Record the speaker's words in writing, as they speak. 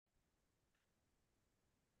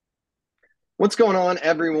What's going on,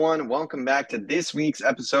 everyone? Welcome back to this week's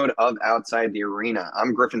episode of Outside the Arena.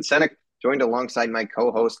 I'm Griffin Senek, joined alongside my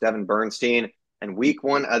co-host Devin Bernstein, and Week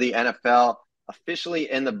 1 of the NFL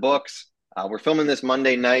officially in the books. We're filming this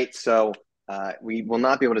Monday night, so we will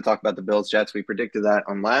not be able to talk about the Bills Jets. We predicted that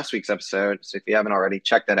on last week's episode, so if you haven't already,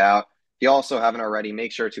 check that out. If you also haven't already,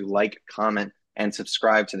 make sure to like, comment, and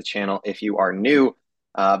subscribe to the channel if you are new.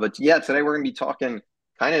 But yeah, today we're going to be talking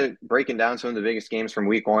kind of breaking down some of the biggest games from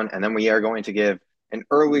week 1, and then we are going to give an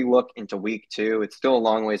early look into week 2. It's still a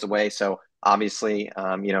long ways away, so obviously,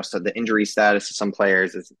 so the injury status of some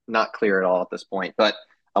players is not clear at all at this point. But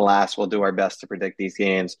alas, we'll do our best to predict these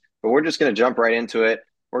games. But we're just going to jump right into it.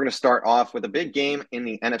 We're going to start off with a big game in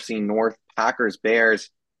the NFC North, Packers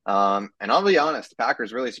Bears. And I'll be honest, the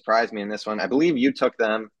Packers really surprised me in this one. I believe you took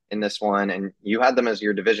them in this one, and you had them as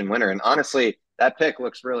your division winner. And honestly, that pick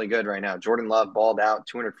looks really good right now. Jordan Love balled out,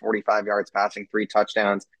 245 yards passing, 3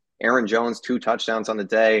 touchdowns. Aaron Jones, 2 touchdowns on the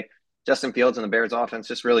day. Justin Fields and the Bears offense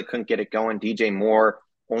just really couldn't get it going. DJ Moore,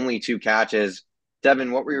 only 2 catches.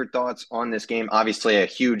 Devin, what were your thoughts on this game? Obviously, a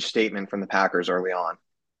huge statement from the Packers early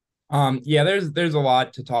on. Yeah, there's a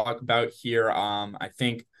lot to talk about here. I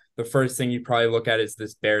think the first thing you probably look at is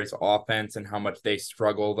this Bears offense and how much they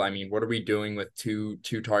struggled. I mean, what are we doing with two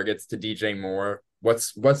targets to DJ Moore?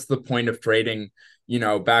 What's the point of trading,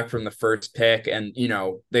 back from the first pick? And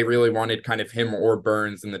they really wanted kind of him or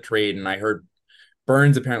Burns in the trade, and I heard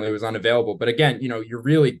Burns apparently was unavailable. But again, you're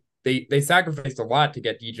really they sacrificed a lot to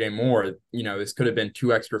get DJ Moore. This could have been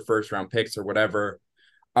 2 extra first round picks or whatever.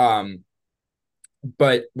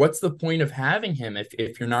 But what's the point of having him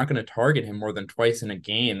if you're not going to target him more than twice in a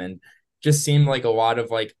game? And just seemed like a lot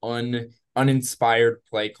of like uninspired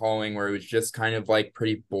play calling where it was just kind of like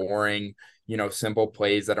pretty boring, simple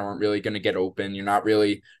plays that aren't really going to get open. You're not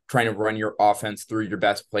really trying to run your offense through your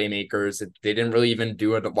best playmakers. They didn't really even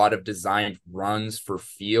do a lot of designed runs for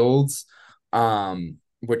Fields.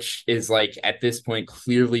 Which is like at this point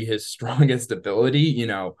clearly his strongest ability.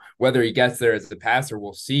 Whether he gets there as a passer,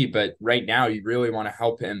 we'll see. But right now, you really want to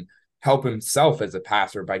help himself as a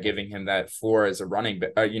passer by giving him that floor as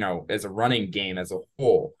a as a running game as a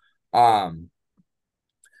whole. Um,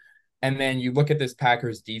 and then you look at this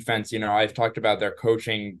Packers defense, I've talked about their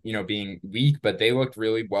coaching, being weak, but they looked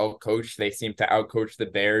really well coached. They seem to outcoach the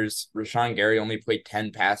Bears. Rashawn Gary only played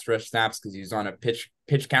 10 pass rush snaps because he was on a pitch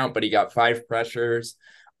count, but he got 5 pressures.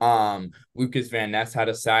 Lucas Van Ness had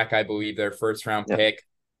a sack, I believe, their first round Yeah. pick.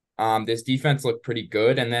 This defense looked pretty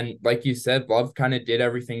good. And then, like you said, Love kind of did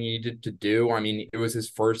everything he needed to do. I mean, it was his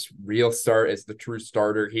first real start as the true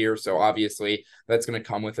starter here. So obviously that's going to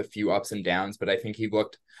come with a few ups and downs, but I think he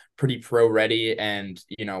looked pretty pro ready and,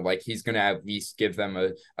 like he's going to at least give them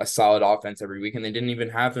a solid offense every week. And they didn't even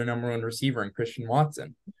have their number 1 receiver in Christian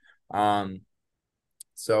Watson.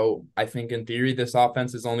 So I think in theory, this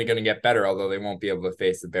offense is only going to get better, although they won't be able to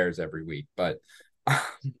face the Bears every week. But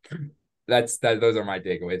those are my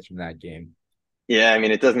takeaways from that game. Yeah, I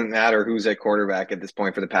mean, it doesn't matter who's at quarterback at this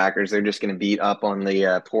point for the Packers. They're just going to beat up on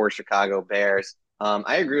the poor Chicago Bears.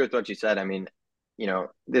 I agree with what you said. I mean,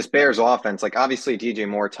 this Bears offense, like obviously DJ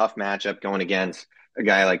Moore, tough matchup going against a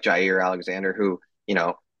guy like Jair Alexander, who,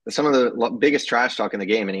 some of the biggest trash talk in the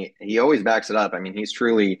game, and he always backs it up. I mean,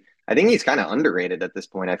 I think he's kind of underrated at this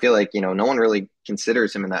point. I feel like, no one really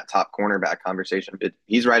considers him in that top cornerback conversation, but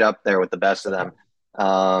he's right up there with the best of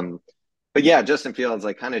them. But yeah, Justin Fields,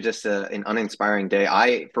 like kind of just an uninspiring day.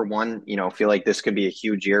 I, for one, feel like this could be a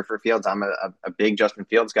huge year for Fields. I'm a big Justin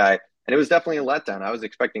Fields guy, and it was definitely a letdown. I was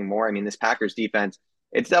expecting more. I mean, this Packers defense,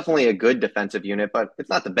 it's definitely a good defensive unit, but it's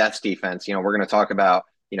not the best defense. We're going to talk about,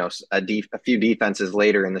 a few defenses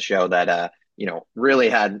later in the show that, really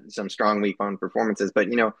had some strong week 1 performances. But,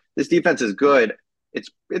 this defense is good.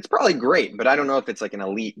 It's probably great, but I don't know if it's like an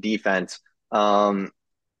elite defense.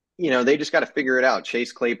 They just got to figure it out.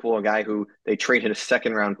 Chase Claypool, a guy who they traded a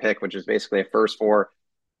 2nd round pick, which is basically a first for,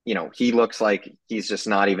 he looks like he's just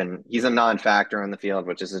not even, he's a non factor on the field,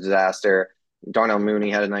 which is a disaster. Darnell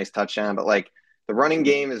Mooney had a nice touchdown, but like the running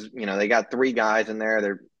game is, they got 3 guys in there.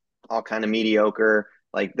 They're all kind of mediocre.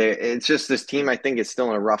 Like it's just this team, I think, is still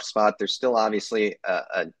in a rough spot. There's still obviously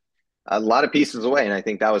a lot of pieces away. And I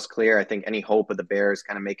think that was clear. I think any hope of the Bears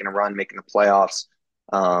kind of making a run, making the playoffs,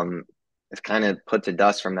 is kind of put to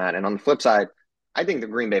dust from that. And on the flip side, I think the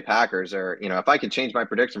Green Bay Packers are, if I could change my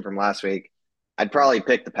prediction from last week, I'd probably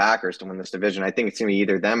pick the Packers to win this division. I think it's going to be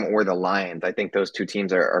either them or the Lions. I think those 2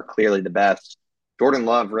 teams are clearly the best. Jordan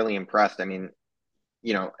Love really impressed. I mean,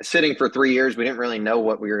 sitting for 3 years, we didn't really know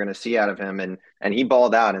what we were going to see out of him, and he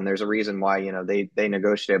balled out. And there's a reason why they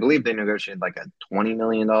negotiated. I believe they negotiated like a $20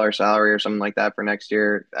 million salary or something like that for next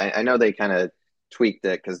year. I know they kind of tweaked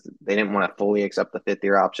it because they didn't want to fully accept the fifth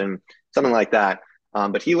year option, something like that.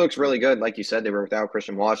 But he looks really good. Like you said, they were without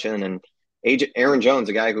Christian Washington and Aaron Jones,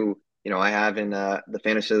 a guy who, I have in the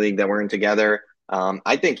fantasy league that we're in together.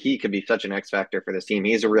 I think he could be such an X factor for this team.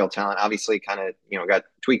 He's a real talent. Obviously, kind of, got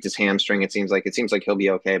tweaked his hamstring. It seems like he'll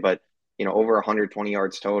be okay, but over 120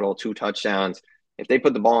 yards total, 2 touchdowns. If they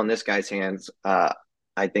put the ball in this guy's hands,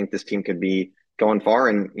 I think this team could be going far.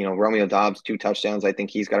 And Romeo Dobbs, 2 touchdowns. I think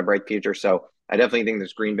he's got a bright future. So I definitely think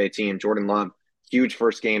this Green Bay team, Jordan Love, huge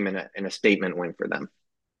first game and a statement win for them.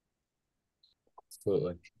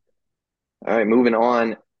 Absolutely. All right, moving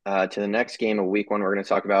on to the next game of week one, we're going to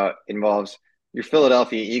talk about involves your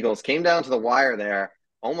Philadelphia Eagles. Came down to the wire there.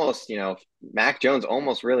 Almost, Mac Jones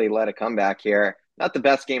almost really led a comeback here. Not the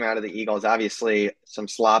best game out of the Eagles. Obviously, some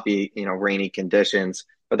sloppy, rainy conditions,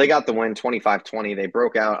 but they got the win 25-20. They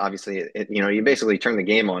broke out. Obviously, you basically turned the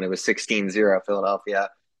game on. It was 16-0 Philadelphia.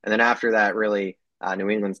 And then after that, really, New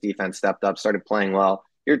England's defense stepped up, started playing well.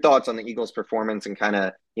 Your thoughts on the Eagles' performance and kind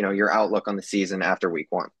of, your outlook on the season after week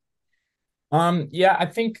one? Yeah, I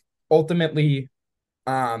think ultimately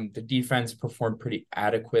the defense performed pretty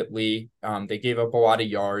adequately. They gave up a lot of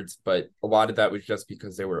yards, but a lot of that was just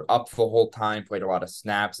because they were up the whole time, played a lot of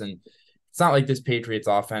snaps, and it's not like this Patriots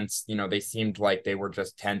offense, they seemed like they were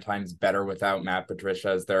just 10 times better without Matt Patricia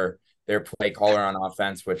as their play caller on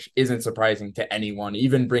offense, which isn't surprising to anyone,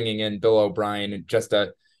 even bringing in Bill O'Brien, just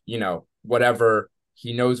whatever,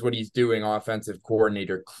 he knows what he's doing, offensive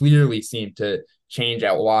coordinator, clearly seemed to change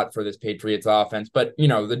a lot for this Patriots offense. But,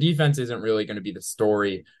 the defense isn't really going to be the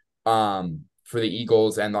story for the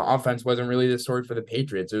Eagles, and the offense wasn't really the story for the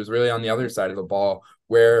Patriots. It was really on the other side of the ball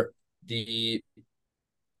where the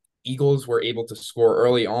Eagles were able to score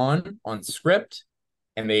early on script,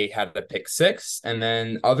 and they had a pick six. And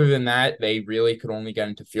then other than that, they really could only get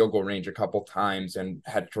into field goal range a couple times and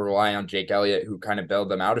had to rely on Jake Elliott, who kind of bailed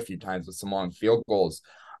them out a few times with some long field goals.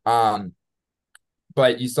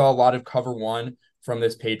 But you saw a lot of cover one from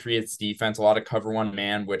this Patriots defense, a lot of cover one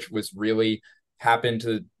man, which was really happened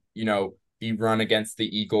to, be run against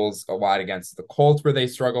the Eagles, a lot against the Colts where they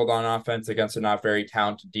struggled on offense against a not very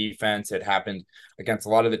talented defense. It happened against a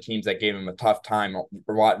lot of the teams that gave them a tough time,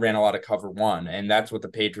 ran a lot of cover one, and that's what the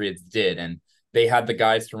Patriots did. And they had the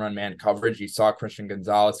guys to run man coverage. You saw Christian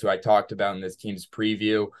Gonzalez, who I talked about in this team's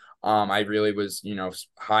preview. I really was,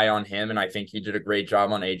 high on him, and I think he did a great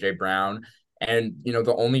job on AJ Brown. And,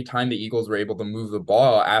 the only time the Eagles were able to move the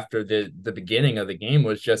ball after the beginning of the game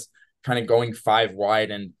was just kind of going 5 wide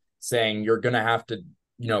and saying, you're going to have to,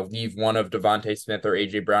 leave one of Devontae Smith or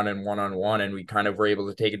AJ Brown in one-on-one. And we kind of were able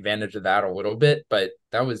to take advantage of that a little bit, but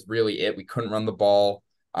that was really it. We couldn't run the ball.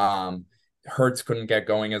 Hurts couldn't get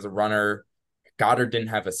going as a runner. Goddard didn't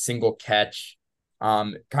have a single catch.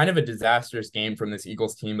 Kind of a disastrous game from this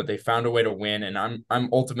Eagles team, but they found a way to win. And I'm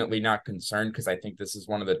ultimately not concerned because I think this is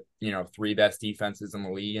one of the, 3 best defenses in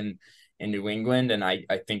the league in New England. And I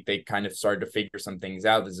think they kind of started to figure some things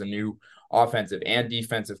out. There's a new offensive and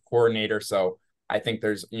defensive coordinator. So I think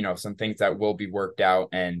there's, some things that will be worked out.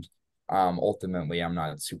 And ultimately, I'm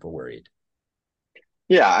not super worried.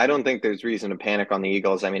 Yeah, I don't think there's reason to panic on the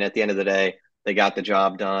Eagles. I mean, at the end of the day, they got the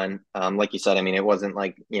job done. Like you said, I mean, it wasn't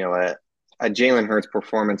like, a Jalen Hurts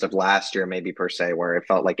performance of last year, maybe per se, where it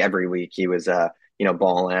felt like every week he was,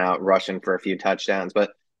 balling out, rushing for a few touchdowns.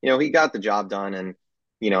 But, he got the job done. And,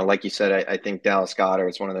 like you said, I think Dallas Goedert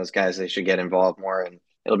is one of those guys they should get involved more. And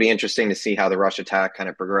it'll be interesting to see how the rush attack kind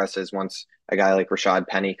of progresses once a guy like Rashad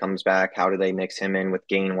Penny comes back. How do they mix him in with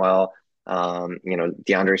Gainwell?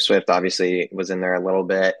 DeAndre Swift obviously was in there a little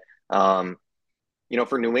bit.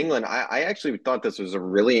 For New England, I actually thought this was a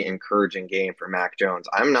really encouraging game for Mac Jones.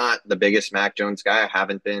 I'm not the biggest Mac Jones guy. I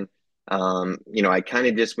haven't been. I kind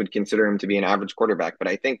of just would consider him to be an average quarterback, but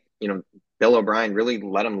I think, Bill O'Brien really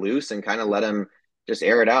let him loose and kind of let him just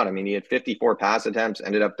air it out. I mean, he had 54 pass attempts,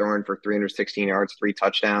 ended up throwing for 316 yards, 3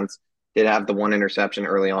 touchdowns, did have the 1 interception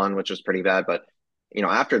early on, which was pretty bad. But,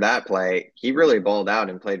 after that play, he really balled out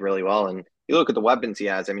and played really well. And you look at the weapons he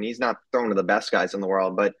has. I mean, he's not throwing to the best guys in the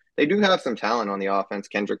world, but they do have some talent on the offense.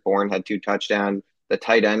 Kendrick Bourne had 2 touchdowns. The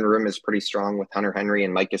tight end room is pretty strong with Hunter Henry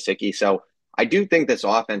and Mike Gesicki. So I do think this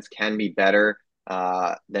offense can be better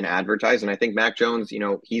than advertised. And I think Mac Jones,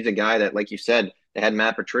 he's a guy that, like you said, they had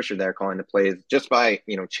Matt Patricia there calling the plays. Just by,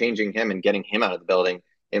 changing him and getting him out of the building,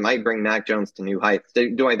 it might bring Mac Jones to new heights.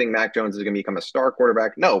 Do I think Mac Jones is going to become a star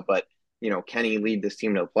quarterback? No, but, can he lead this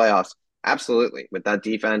team to the playoffs? Absolutely. With that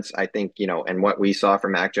defense, I think, and what we saw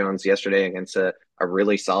from Mac Jones yesterday against a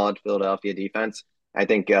really solid Philadelphia defense, I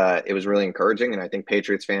think it was really encouraging. And I think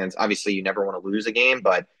Patriots fans, obviously, you never want to lose a game,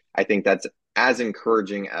 but I think that's as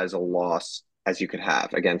encouraging as a loss as you could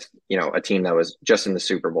have against, a team that was just in the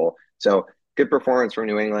Super Bowl. So good performance from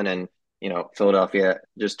New England, and, Philadelphia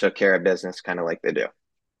just took care of business kind of like they do.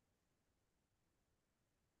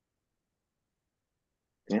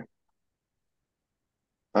 Yeah.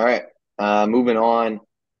 All right. Moving on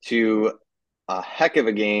to a heck of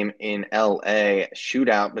a game in LA,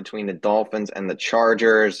 shootout between the Dolphins and the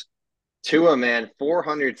Chargers. Tua, man,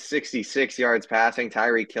 466 yards passing.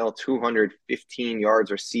 Tyreek Hill, 215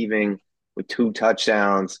 yards receiving with 2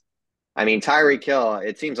 touchdowns. I mean, Tyreek Hill,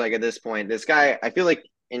 it seems like at this point, this guy, I feel like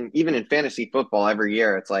even in fantasy football every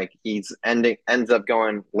year, it's like ends up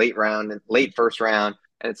going late round and late first round.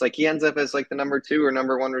 And it's like he ends up as like the number 2 or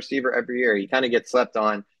number 1 receiver every year. He kind of gets slept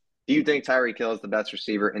on. Do you think Tyreek Hill is the best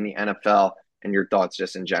receiver in the NFL? And your thoughts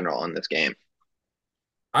just in general on this game?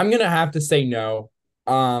 I'm gonna have to say no.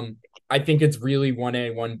 I think it's really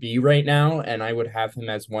 1A, 1B right now, and I would have him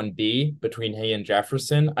as 1B between Hay and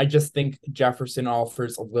Jefferson. I just think Jefferson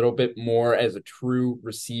offers a little bit more as a true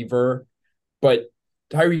receiver, but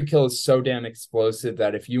Tyreek Hill is so damn explosive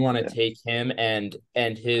that if you want to Yeah. take him and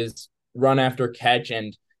his run after catch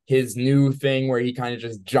and his new thing where he kind of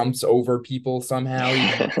just jumps over people somehow,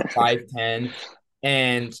 even though he's 5'10",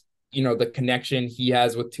 and the connection he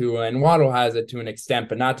has with Tua, and Waddle has it to an extent,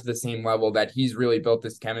 but not to the same level that he's really built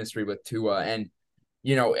this chemistry with Tua. And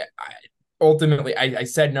ultimately, I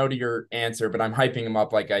said no to your answer, but I'm hyping him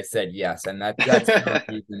up like I said yes, and that's for a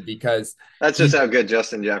reason because That's just he how good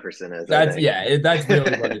Justin Jefferson is, I that's think. yeah, that's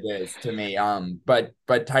really what it is to me. But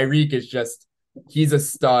Tyreek is just he's a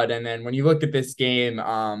stud. And then when you look at this game,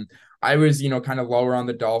 I was kind of lower on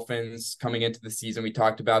the Dolphins coming into the season. We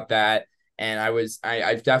talked about that, and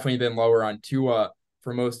I've definitely been lower on Tua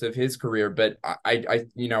for most of his career. But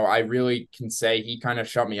I really can say he kind of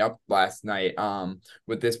shut me up last night.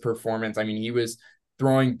 With this performance, I mean he was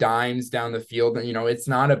throwing dimes down the field. And, it's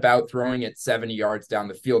not about throwing it 70 yards down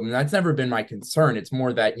the field. And that's never been my concern. It's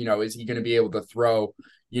more that, is he going to be able to throw,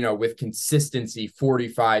 with consistency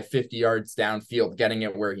 45, 50 yards downfield, getting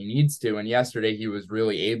it where he needs to. And yesterday he was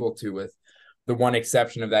really able to, with the one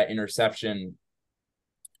exception of that interception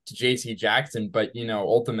to JC Jackson. But,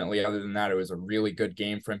 ultimately, other than that, it was a really good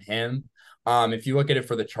game from him. If you look at it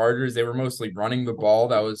for the Chargers, they were mostly running the ball.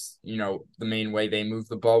 That was, the main way they moved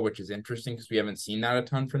the ball, which is interesting because we haven't seen that a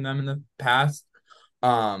ton from them in the past.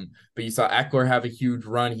 But you saw Eckler have a huge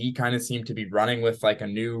run. He kind of seemed to be running with like a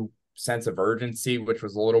new sense of urgency, which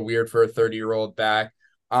was a little weird for a 30-year-old back.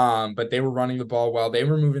 But they were running the ball well. They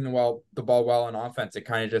were moving the ball well on offense. It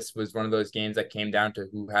kind of just was one of those games that came down to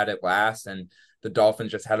who had it last, and the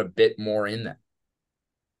Dolphins just had a bit more in them.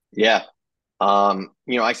 Yeah.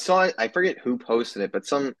 I saw it, I forget who posted it, but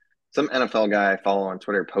some NFL guy I follow on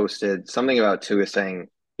Twitter posted something about Tua saying,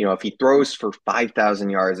 if he throws for 5,000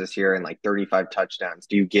 yards this year and like 35 touchdowns,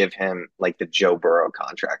 do you give him like the Joe Burrow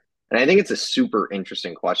contract? And I think it's a super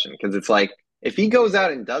interesting question because it's like if he goes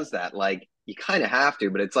out and does that, like you kind of have to,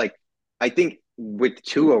 but it's like I think with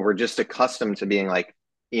Tua, we're just accustomed to being like,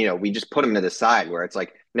 we just put him to the side where it's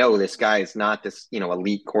like, no, this guy is not this,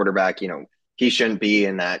 elite quarterback, he shouldn't be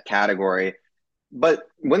in that category. But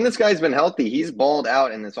when this guy's been healthy, he's balled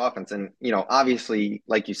out in this offense. And, obviously,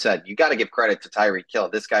 like you said, you got to give credit to Tyreek Hill.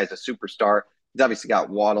 This guy's a superstar. He's obviously got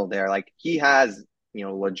Waddle there. Like he has,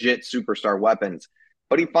 legit superstar weapons,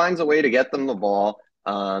 but he finds a way to get them the ball.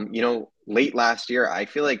 Late last year, I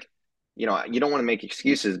feel like, you don't want to make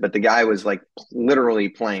excuses, but the guy was like literally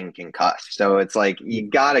playing concussed. So it's like you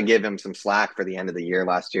got to give him some slack for the end of the year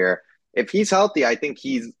last year. If he's healthy, I think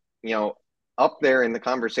he's, up there in the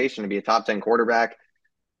conversation to be a top 10 quarterback.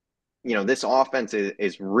 This offense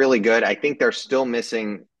is really good. I think they're still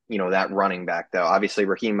missing, that running back, though. Obviously,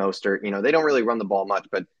 Raheem Mostert, they don't really run the ball much,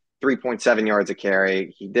 but 3.7 yards a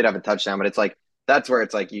carry. He did have a touchdown, but it's like, that's where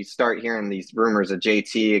it's like you start hearing these rumors of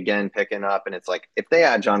JT again picking up. And it's like, if they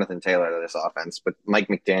add Jonathan Taylor to this offense with Mike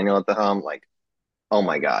McDaniel at the helm, like, oh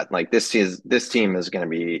my God, like this team is going to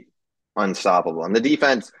be unstoppable. And the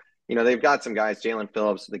defense, they've got some guys, Jalen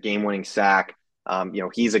Phillips, the game-winning sack.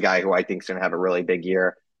 He's a guy who I think is going to have a really big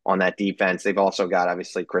year on that defense. They've also got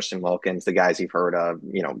obviously Christian Wilkins, the guys you've heard of,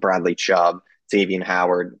 Bradley Chubb, Xavier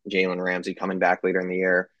Howard, Jalen Ramsey coming back later in the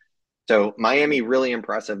year. So Miami really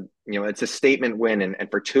impressive. It's a statement win, and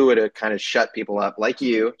for Tua to kind of shut people up like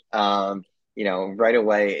right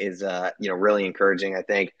away is really encouraging, I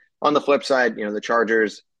think. On the flip side, the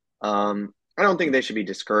Chargers, I don't think they should be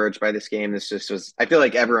discouraged by this game. This just was, I feel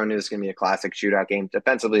like everyone knew this was going to be a classic shootout game.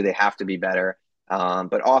 Defensively, they have to be better.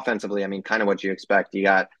 But offensively, I mean, kind of what you expect. You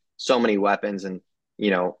got so many weapons, and,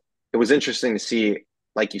 it was interesting to see,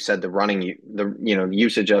 like you said, the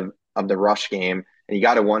usage of the rush game. And you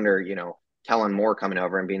got to wonder, Kellen Moore coming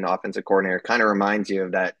over and being the offensive coordinator kind of reminds you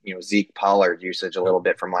of that, Zeke Pollard usage a Yep, little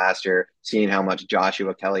bit from last year, seeing how much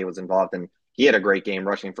Joshua Kelly was involved. And he had a great game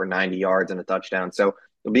rushing for 90 yards and a touchdown. So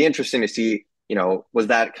it'll be interesting to see, was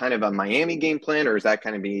that kind of a Miami game plan, or is that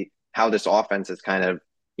kind of be how this offense is kind of,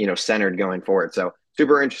 centered going forward? So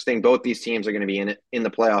super interesting. Both these teams are going to be in the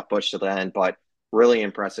playoff push to the end, but really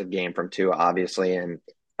impressive game from Tua, obviously, and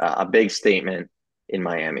a big statement in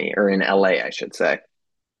Miami, or in LA, I should say.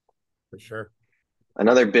 for sure.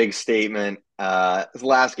 Another big statement. This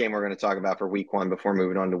last game we're going to talk about for week one before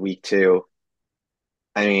moving on to week two.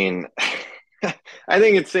 I mean, I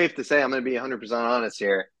think it's safe to say, I'm going to be 100% honest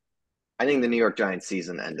here. I think the New York Giants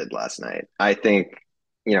season ended last night. I think,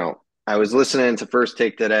 I was listening to First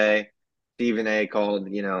Take today. Stephen A called,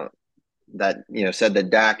 said that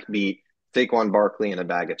Dak beat Saquon Barkley in a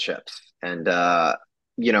bag of chips. And, I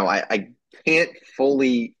can't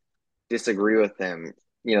fully disagree with him.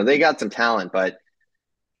 They got some talent, but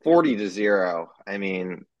 40-0. I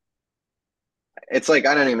mean, it's like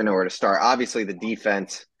I don't even know where to start. Obviously, the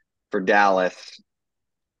defense for Dallas,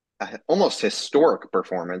 almost historic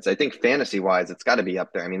performance. I think fantasy wise, it's got to be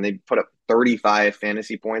up there. I mean, they put up 35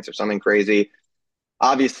 fantasy points or something crazy.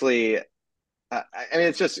 Obviously, I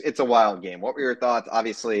mean, it's a wild game. What were your thoughts?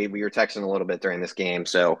 Obviously, we were texting a little bit during this game,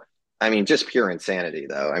 so I mean, just pure insanity,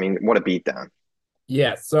 though. I mean, what a beatdown.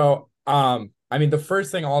 Yeah, so I mean the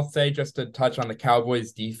first thing I'll say just to touch on the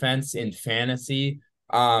Cowboys defense in fantasy,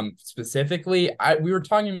 specifically, we were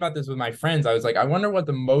talking about this with my friends. I was like, I wonder what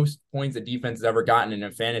the most points a defense has ever gotten in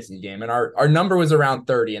a fantasy game. And our number was around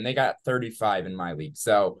 30, and they got 35 in my league.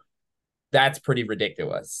 So that's pretty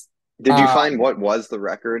ridiculous. Did you Um, find what was the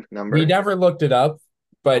record we number? never looked it up, I'll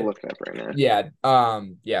but look it up right now.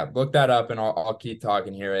 yeah, look that up and I'll keep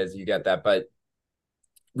talking here as you get that. But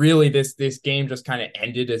really this game just kind of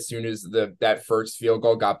ended as soon as that first field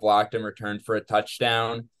goal got blocked and returned for a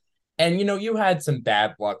touchdown. And you had some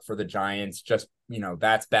bad luck for the Giants. Just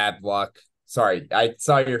that's bad luck. Sorry, I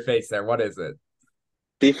saw your face there. What is it?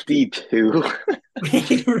 52.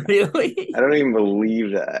 Really? I don't even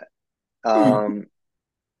believe that. Oh my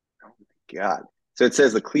God. So it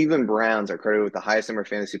says the Cleveland Browns are credited with the highest number of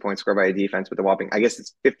fantasy points scored by a defense with a whopping, I guess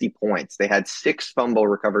it's 50 points. They had 6 fumble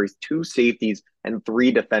recoveries, 2 safeties, and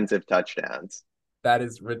 3 defensive touchdowns. That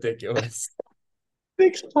is ridiculous.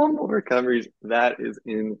 6 fumble recoveries. That is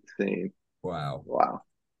insane. Wow. Wow.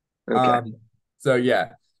 Okay. Um, so yeah.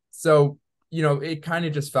 So, it kind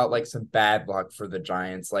of just felt like some bad luck for the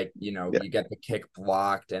Giants. Like, Yeah. you get the kick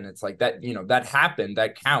blocked and it's like that, that happened,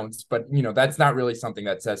 that counts, but that's not really something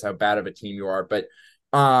that says how bad of a team you are. But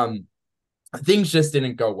um things just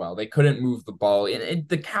didn't go well. They couldn't move the ball. And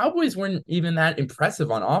the Cowboys weren't even that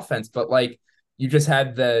impressive on offense, but like you just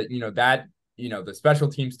had the special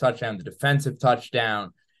teams touchdown, the defensive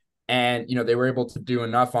touchdown, and they were able to do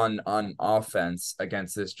enough on offense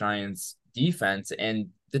against this Giants defense, and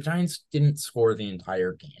the Giants didn't score the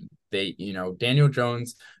entire game. They, Daniel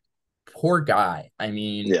Jones, poor guy. I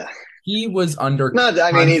mean, Yeah. he was under No,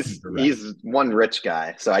 I mean constant duress. he's one rich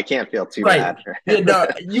guy, so I can't feel too Right. bad for Yeah, him. no,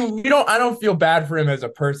 you don't I don't feel bad for him as a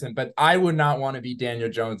person, but I would not want to be Daniel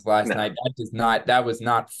Jones last No. night. That was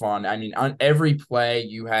not fun. I mean, on every play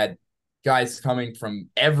you had guys coming from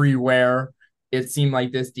everywhere. It seemed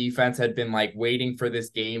like this defense had been like waiting for this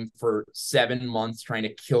game for 7 months trying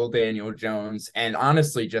to kill Daniel Jones. And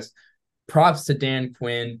honestly, just props to Dan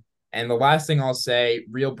Quinn. And the last thing I'll say,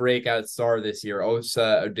 real breakout star this year,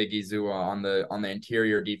 Osa Odigizua on the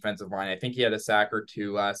interior defensive line. I think he had a sack or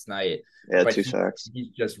two last night, Yeah, but two sacks.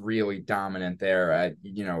 he's just really dominant there.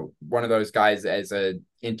 One of those guys as a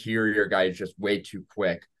interior guy is just way too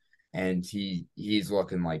quick, and he's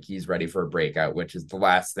looking like he's ready for a breakout, which is the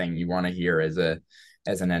last thing you want to hear as an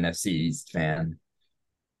NFC East fan.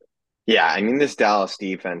 Yeah, I mean this Dallas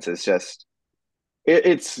defense is just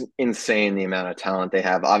it's insane the amount of talent they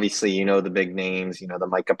have. Obviously, the big names, the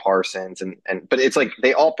Micah Parsons and but it's like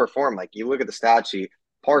they all perform. Like you look at the stat sheet,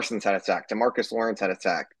 Parsons had a sack, DeMarcus Lawrence had a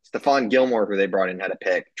sack, Stephon Gilmore, who they brought in, had a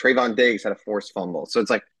pick, Trayvon Diggs had a forced fumble. So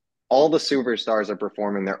it's like all the superstars are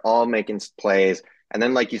performing, they're all making plays. And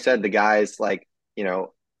then, like you said, the guys like,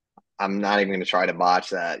 I'm not even going to try to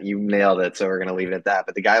botch that. You nailed it, so we're going to leave it at that.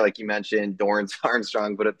 But the guy, like you mentioned, Dorrance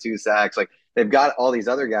Armstrong put up 2 sacks. Like they've got all these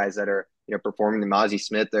other guys that are, performing. The Mozzie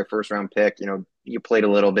Smith, their first round pick. You played a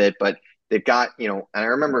little bit, but they've got, and I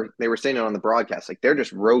remember they were saying it on the broadcast, like they're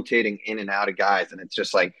just rotating in and out of guys, and it's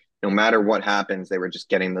just like no matter what happens, they were just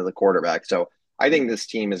getting to the quarterback. So I think this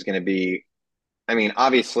team is going to be. I mean,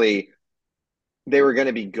 obviously they were going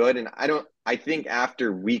to be good, and I think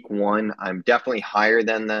after week one, I'm definitely higher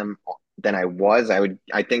than them than I was.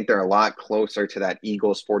 I think they're a lot closer to that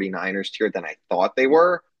Eagles 49ers tier than I thought they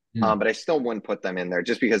were. Hmm. But I still wouldn't put them in there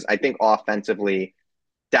just because I think offensively,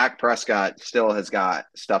 Dak Prescott still has got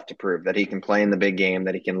stuff to prove that he can play in the big game,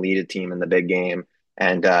 that he can lead a team in the big game.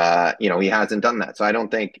 And, he hasn't done that. So I don't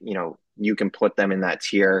think, you can put them in that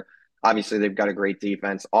tier. Obviously, they've got a great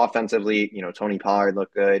defense. Offensively, Tony Pollard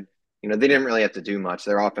looked good. They didn't really have to do much.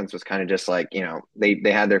 Their offense was kind of just like,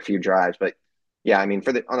 they had their few drives. But yeah, I mean,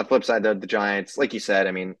 on the flip side, the Giants, like you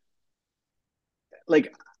said,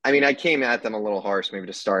 like, I came at them a little harsh maybe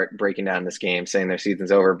to start breaking down this game, saying their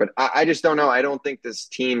season's over. But I just don't know. I don't think this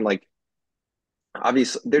team, like,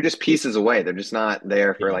 obviously they're just pieces away. They're just not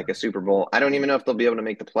there for Yeah. like a Super Bowl. I don't even know if they'll be able to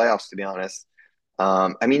make the playoffs, to be honest.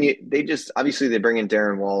 They just obviously they bring in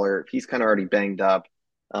Darren Waller. He's kind of already banged up.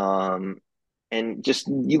 Um, and just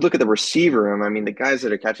you look at the receiver room. I mean, the guys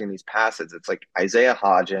that are catching these passes, it's like Isaiah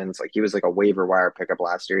Hodgins. Like he was like a waiver wire pickup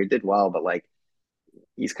last year. He did well, but like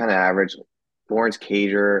he's kind of average. Lawrence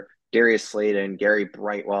Cager, Darius Slayton, Gary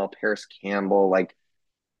Brightwell, Paris Campbell. Like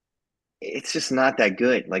it's just not that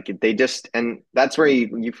good. Like they just, and that's where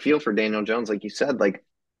you feel for Daniel Jones, like you said, like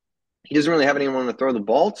he doesn't really have anyone to throw the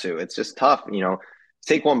ball to. It's just tough.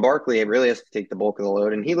 Saquon Barkley really has to take the bulk of the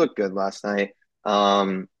load, and he looked good last night.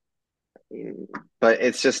 Um, but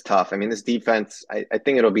it's just tough. I mean, this defense, I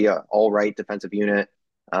think it'll be a all right defensive unit.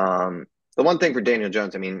 The one thing for Daniel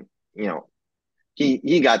Jones, you know,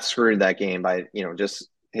 he got screwed that game by just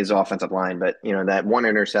his offensive line. But that one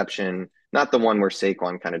interception, not the one where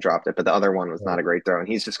Saquon kind of dropped it, but the other one was not a great throw, and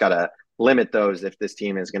he's just got to limit those if this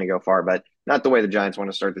team is going to go far. But not the way the Giants want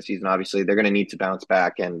to start the season. Obviously, they're going to need to bounce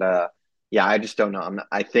back, and yeah, I just don't know.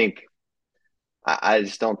 I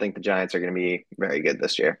just don't think the Giants are going to be very good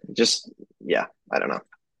this year. Just yeah, I don't know.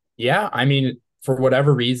 Yeah, I mean, for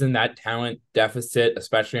whatever reason, that talent deficit,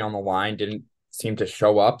 especially on the line, didn't seem to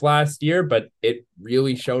show up last year, but it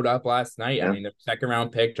really showed up last night. I Yeah, mean, the second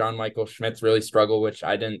round pick, John Michael Schmitz, really struggled, which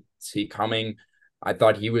I didn't see coming. I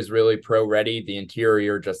thought he was really pro ready. The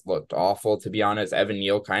interior just looked awful, to be honest. Evan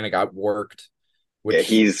Neal kind of got worked, yeah, which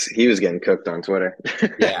he was getting cooked on Twitter.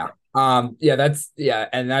 yeah. And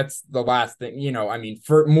that's the last thing, I mean,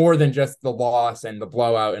 for more than just the loss and the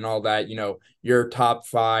blowout and all that, your top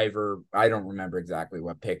five, or I don't remember exactly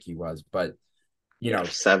what pick he was, but you Yeah, know,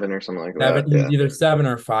 7 or something like seven, that. Yeah, either 7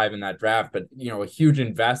 or 5 in that draft, but a huge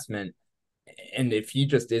investment. And if he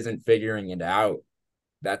just isn't figuring it out,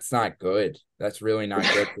 that's not good. That's really not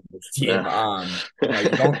good for this team.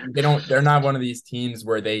 no. They're not one of these teams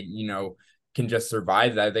where they, can just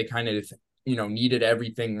survive that. They kind of, needed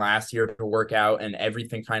everything last year to work out, and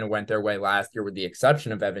everything kind of went their way last year with the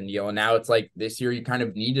exception of Evan Neal. And now it's like this year you kind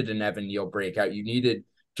of needed an Evan Neal breakout. You needed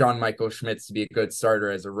John Michael Schmitz to be a good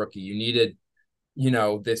starter as a rookie. You needed,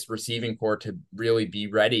 this receiving core to really be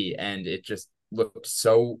ready. And it just looked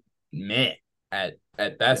so meh at Yeah,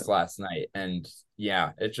 best last night. And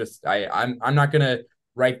yeah, it's just I'm not gonna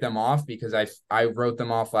write them off because I wrote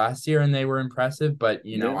them off last year and they were impressive, but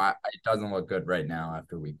yeah. it doesn't look good right now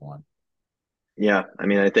after week one. Yeah,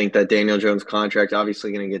 I think that Daniel Jones contract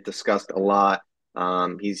obviously going to get discussed a lot.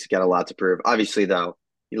 He's got a lot to prove. Obviously, though,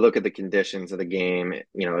 you look at the conditions of the game. It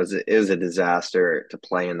was a disaster to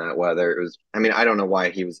play in that weather. It was. I don't know why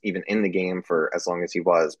he was even in the game for as long as he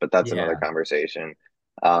was, but that's another Yeah. conversation.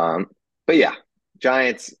 Um, but yeah,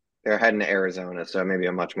 Giants, they're heading to Arizona, so maybe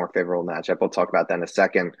a much more favorable matchup. We'll talk about that in a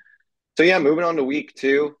second. So yeah, moving on to week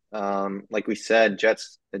two. Like we said,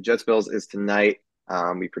 the Jets Bills is tonight.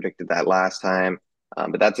 We predicted that last time,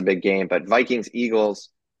 but that's a big game. But Vikings Eagles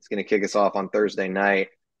is going to kick us off on Thursday night.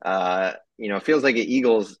 It feels like the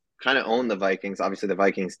Eagles kind of own the Vikings. Obviously, the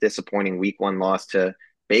Vikings disappointing week one loss to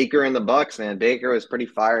Baker and the Bucks. Man, Baker was pretty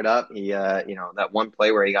fired up. He, that one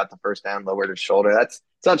play where he got the first down, lowered his shoulder. That's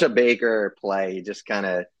such a Baker play. He just kind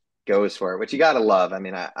of goes for it, which you got to love.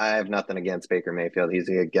 I have nothing against Baker Mayfield. He's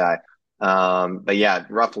a good guy. But yeah,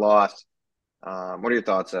 rough loss. What are your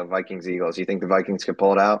thoughts of Vikings Eagles? You think the Vikings could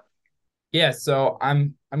pull it out? Yeah, so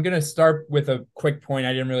I'm gonna start with a quick point.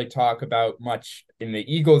 I didn't really talk about much in the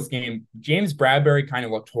Eagles game. James Bradbury kind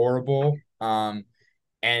of looked horrible.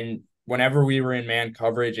 And whenever we were in man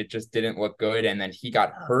coverage, it just didn't look good. And then he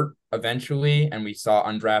got hurt eventually, and we saw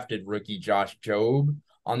undrafted rookie Josh Jobe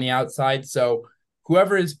on the outside. So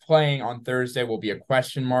whoever is playing on Thursday will be a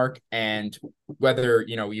question mark. And whether,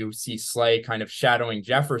 you see Slay kind of shadowing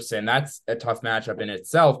Jefferson, that's a tough matchup in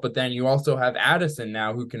itself. But then you also have Addison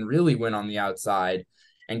now who can really win on the outside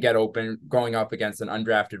and get open going up against an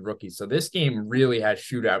undrafted rookie. So this game really has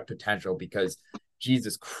shootout potential because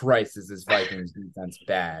Jesus Christ, is this Vikings defense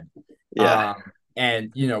bad? Yeah, Um,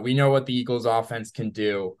 and we know what the Eagles offense can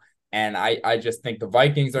do. And I just think the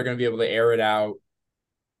Vikings are going to be able to air it out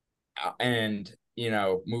and,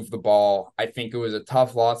 move the ball. I think it was a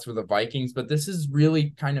tough loss for the Vikings, but this is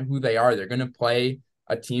really kind of who they are. They're going to play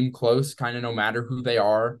a team close, kind of no matter who they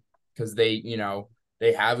are, because they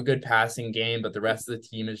have a good passing game, but the rest of the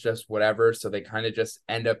team is just whatever. So they kind of just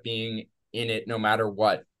end up being in it no matter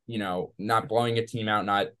what, not blowing a team out,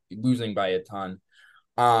 not losing by a ton.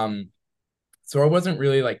 Um, so I wasn't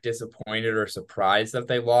really like disappointed or surprised that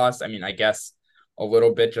they lost. I mean, I guess a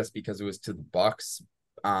little bit just because it was to the Bucks.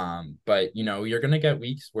 But you're gonna get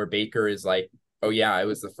weeks where Baker is like, oh yeah, I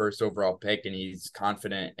was the first overall pick, and he's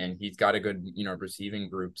confident and he's got a good, receiving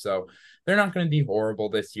group. So they're not gonna be horrible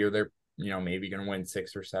this year. They're, maybe gonna win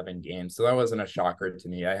 6 or 7 games. So that wasn't a shocker to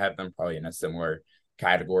me. I have them probably in a similar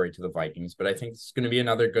category to the Vikings, but I think it's gonna be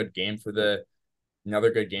another good game for the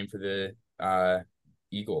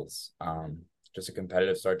Eagles. Just a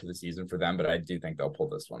competitive start to the season for them, but I do think they'll pull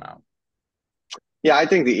this one out. Yeah, I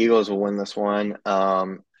think the Eagles will win this one.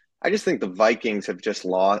 I just think the Vikings have just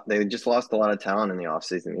lost. They just lost a lot of talent in the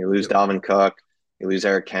offseason. You lose Yep. Dalvin Cook, you lose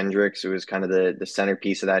Eric Kendricks, who was kind of the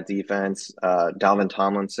centerpiece of that defense. Dalvin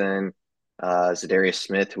Tomlinson, Zadarius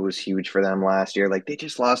Smith, who was huge for them last year. Like they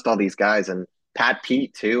just lost all these guys, and Pat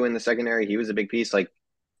Pete too in the secondary. He was a big piece. Like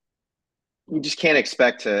you just can't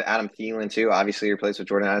expect to Adam Thielen too. Obviously, replaced with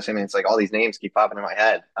Jordan Addison. I mean, it's like all these names keep popping in my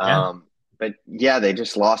head. Yeah. But yeah, they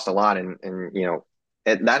just lost a lot, and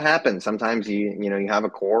that happens. Sometimes you have a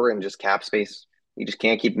core and just cap space. You just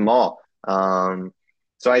can't keep them all.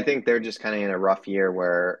 So I think they're just kind of in a rough year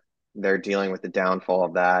where they're dealing with the downfall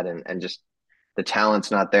of that, and just the talent's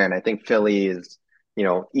not there. And I think Philly is,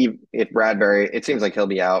 if Bradbury, it seems like he'll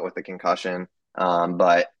be out with the concussion.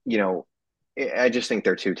 But I just think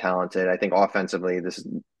they're too talented. I think offensively,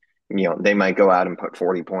 they might go out and put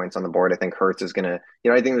 40 points on the board. I think Hurts is going to,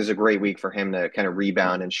 I think this is a great week for him to kind of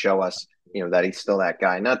rebound and show us, that he's still that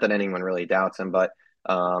guy. Not that anyone really doubts him, but,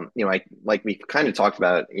 I like we kind of talked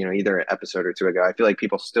about, either an episode or two ago. I feel like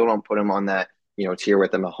people still don't put him on that, tier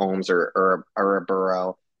with a Mahomes or a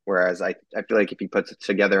Burrow. Whereas I feel like if he puts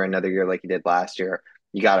together another year like he did last year,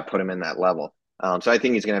 you got to put him in that level. So I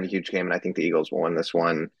think he's going to have a huge game, and I think the Eagles will win this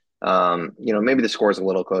one. Maybe the score is a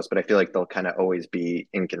little close, but I feel like they'll kind of always be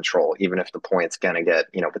in control, even if the points kind of get,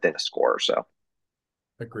 within a score or so.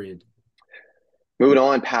 Agreed. Moving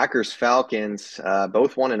on, Packers, Falcons,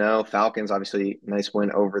 both 1-0. Falcons, obviously, nice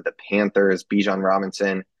win over the Panthers. Bijan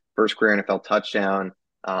Robinson, first career NFL touchdown.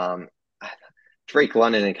 Um, Drake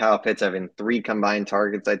London and Kyle Pitts having 3 combined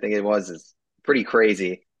targets, I think it was, is pretty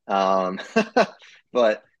crazy. But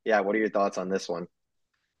yeah, what are your thoughts on this one?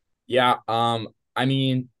 Yeah. I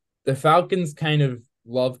mean, the Falcons kind of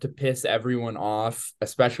love to piss everyone off,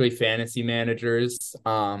 especially fantasy managers.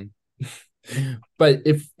 But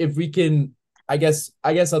if we can, I guess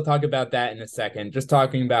I'll talk about that in a second. Just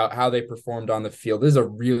talking about how they performed on the field. This is a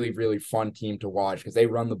really, really fun team to watch because they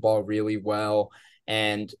run the ball really well.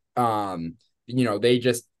 And they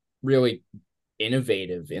just really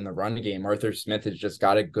innovative in the run game. Arthur Smith has just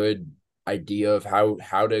got a good idea of how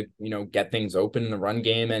to get things open in the run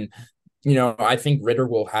game. And I think Ritter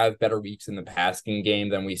will have better weeks in the passing game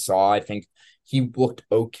than we saw. I think he looked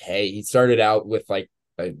okay. He started out with like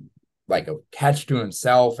a catch to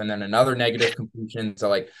himself and then another negative completion. So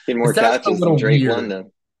like Getting his more stats are a catches than little Drake weird.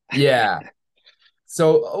 London. Yeah.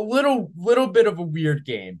 So a little bit of a weird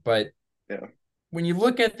game, but Yeah. when you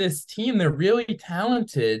look at this team, they're really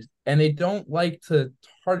talented and they don't like to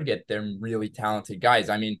target them really talented guys.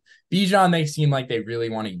 I mean, Bijan, they seem like they really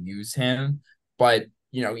want to use him, but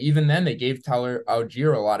even then they gave Tyler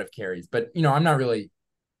Algier a lot of carries. But I'm not really,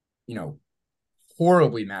 you know,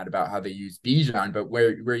 horribly mad about how they use Bijan, but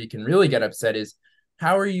where you can really get upset is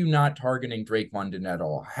how are you not targeting Drake London at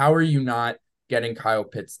all? How are you not getting Kyle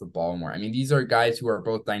Pitts the ball more? I mean, these are guys who are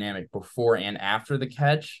both dynamic before and after the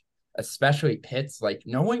catch, especially Pitts. Like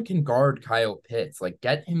no one can guard Kyle Pitts. Like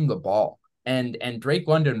get him the ball. And Drake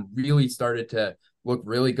London really started to look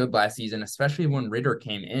really good last season, especially when Ritter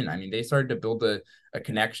came in. I mean, they started to build a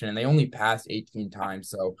connection and they only passed 18 times.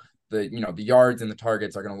 So the yards and the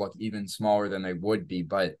targets are going to look even smaller than they would be,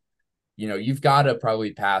 but you've got to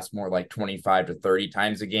probably pass more like 25 to 30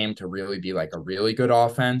 times a game to really be like a really good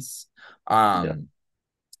offense. Yeah.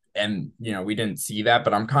 And we didn't see that,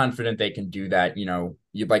 but I'm confident they can do that. You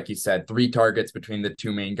like you said, 3 targets between the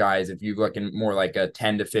two main guys. If you look in more like a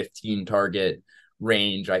 10 to 15 target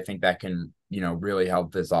range, I think that can really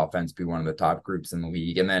help this offense be one of the top groups in the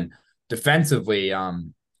league. And then defensively,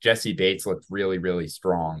 Jesse Bates looked really, really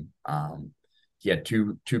strong. He had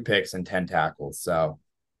two picks and 10 tackles. So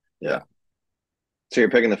Yeah. So you're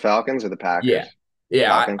picking the Falcons or the yeah, Packers? Yeah,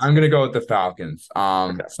 Falcons. I'm gonna go with the Falcons.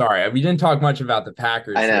 Okay. Sorry, we didn't talk much about the I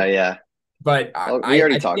Packers know. here, Yeah. but Well, we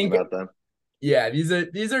already I talked think about them. yeah, these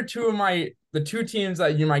are two of the two teams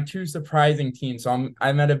that my two surprising teams. So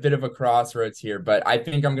I'm at a bit of a crossroads here, but I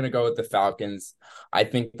think I'm gonna go with the Falcons. I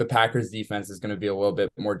think the Packers defense is gonna be a little bit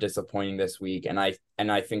more disappointing this week, and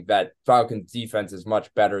I think that Falcons defense is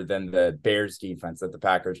much better than the Bears defense that the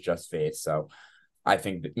Packers just faced. So I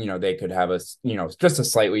think that, they could have just a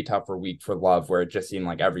slightly tougher week for Love, where it just seemed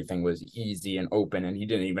like everything was easy and open, and he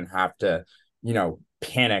didn't even have to,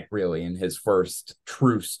 panic really in his first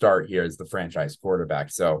true start here as the franchise quarterback.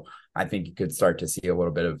 So I think you could start to see a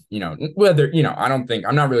little bit of, whether,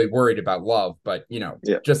 I'm not really worried about Love, but, Yeah.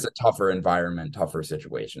 just a tougher environment, tougher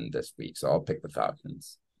situation this week. So I'll pick the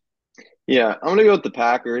Falcons. Yeah. I'm gonna go with the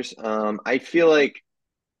Packers. I feel like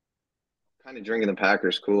kind of drinking the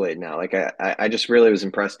Packers Kool-Aid now. Like I just really was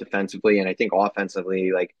impressed defensively, and I think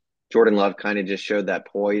offensively, like Jordan Love kind of just showed that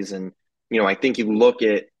poise. And I think you look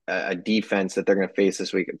at a defense that they're going to face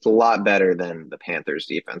this week. It's a lot better than the Panthers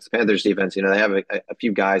defense. The Panthers defense, they have a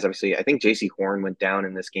few guys. Obviously, I think J.C. Horn went down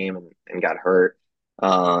in this game and got hurt.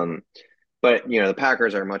 Um, but the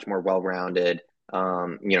Packers are much more well-rounded.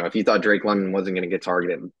 If you thought Drake London wasn't going to get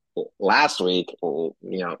targeted last week,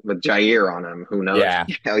 with Jair on him, who knows? Yeah.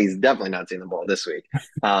 He's definitely not seeing the ball this week.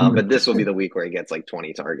 But this will be the week where he gets like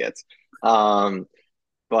 20 targets. Um,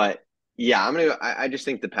 but yeah, I just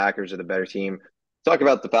think the Packers are the better team. Talk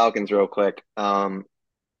about the Falcons real quick.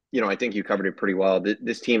 I think you covered it pretty well.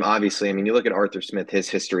 This team, obviously, I mean, you look at Arthur Smith, his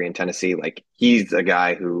history in Tennessee, like he's a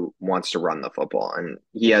guy who wants to run the football, and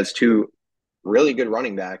he has two really good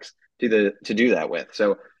running backs to do that with.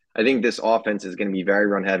 So I think this offense is going to be very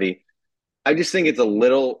run heavy. I just think it's a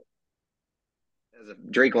little, as a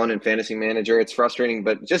Drake London fantasy manager, it's frustrating,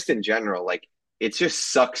 but just in general, like it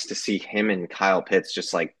just sucks to see him and Kyle Pitts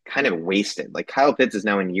just like kind of wasted. Like Kyle Pitts is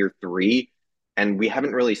now in year 3, and we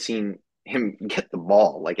haven't really seen him get the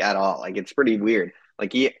ball like at all. Like it's pretty weird.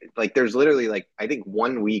 There's literally like I think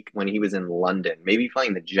 1 week when he was in London, maybe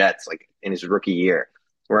playing the Jets like in his rookie year,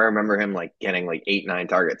 where I remember him like getting like 8, 9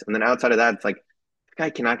 targets. And then outside of that, it's like this guy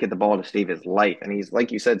cannot get the ball to save his life. And he's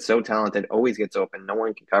like you said, so talented, always gets open, no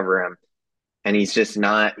one can cover him. And he's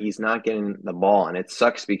not getting the ball. And it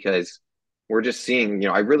sucks because we're just seeing,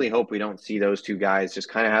 I really hope we don't see those two guys just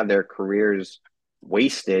kind of have their careers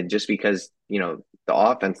wasted just because, the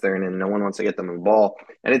offense they're in and no one wants to get them the ball.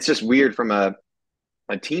 And it's just weird from a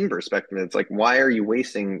team perspective. It's like, why are you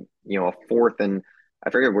wasting, a fourth and I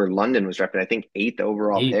forget where London was drafted, I think eighth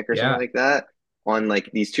overall Eight, pick or something yeah. like that on like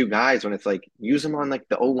these two guys when it's like use them on like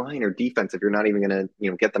the O line or defense if you're not even gonna,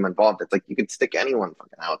 get them involved. It's like you could stick anyone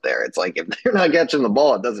fucking out there. It's like if they're not catching the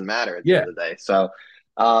ball, it doesn't matter at the end Yeah. of the day. So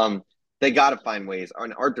they got to find ways.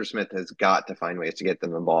 And Arthur Smith has got to find ways to get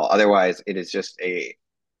them the ball. Otherwise, it is just a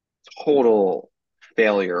total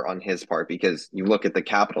failure on his part because you look at the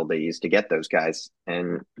capital they used to get those guys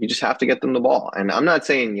and you just have to get them the ball. And I'm not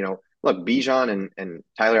saying, look, Bijan and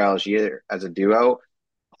Tyler Algier as a duo,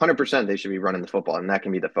 100% they should be running the football and that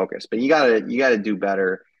can be the focus. But you gotta do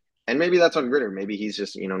better. And maybe that's on Ritter. Maybe he's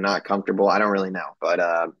just, not comfortable. I don't really know. But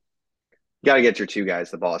you got to get your two guys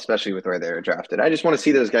the ball, especially with where they're drafted. I just want to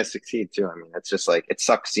see those guys succeed too. I mean, it's just like it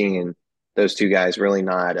sucks seeing those two guys really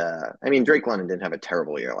not. I mean, Drake London didn't have a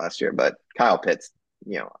terrible year last year, but Kyle Pitts,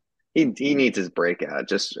 he needs his breakout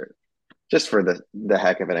just for the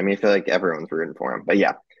heck of it. I mean, I feel like everyone's rooting for him. But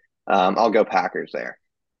yeah, I'll go Packers there.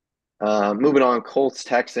 Moving on, Colts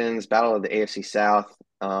Texans battle of the AFC South.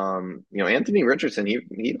 Anthony Richardson,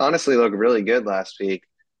 he honestly looked really good last week.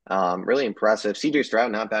 Really impressive. CJ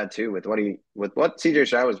Stroud not bad too with what CJ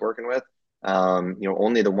Stroud was working with.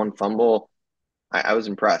 Only the one fumble. I was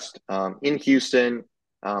impressed. In Houston,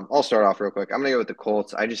 I'll start off real quick. I'm gonna go with the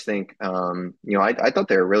Colts. I just think I thought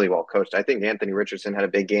they were really well coached. I think Anthony Richardson had a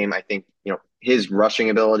big game. I think his rushing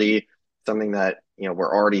ability, something that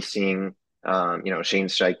we're already seeing Shane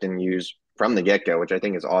Steichen use from the get go, which I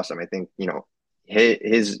think is awesome. I think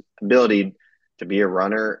his ability to be a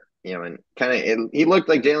runner, and kind of he looked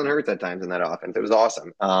like Jalen Hurts at times in that offense. It was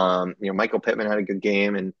awesome. Michael Pittman had a good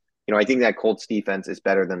game, and I think that Colts defense is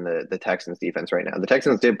better than the Texans defense right now. The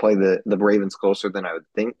Texans did play the Ravens closer than I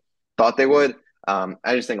would thought they would. I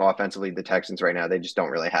just think offensively, the Texans right now, they just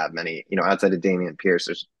don't really have many, outside of Damian Pierce,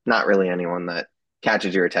 there's not really anyone that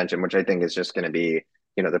catches your attention, which I think is just going to be,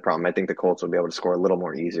 the problem. I think the Colts will be able to score a little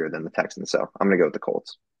more easier than the Texans. So I'm going to go with the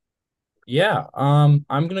Colts. Yeah, I'm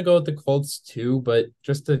gonna go with the Colts too, but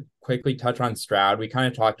just to quickly touch on Stroud, we kind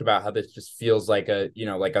of talked about how this just feels like a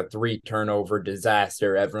 3 turnover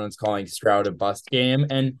disaster. Everyone's calling Stroud a bust game,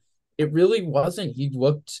 and it really wasn't. He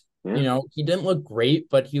looked Yeah. he didn't look great,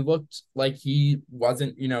 but he looked like he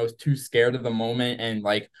wasn't, too scared of the moment and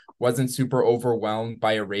like wasn't super overwhelmed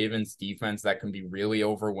by a Ravens defense that can be really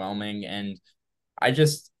overwhelming. And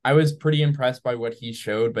I was pretty impressed by what he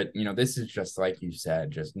showed, but this is just like you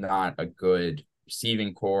said, just not a good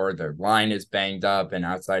receiving core. Their line is banged up, and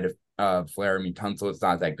outside of Laramie Tunsil, it's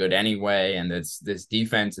not that good anyway. And this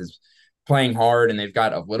defense is playing hard, and they've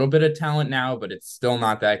got a little bit of talent now, but it's still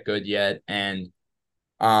not that good yet. And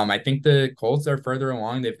I think the Colts are further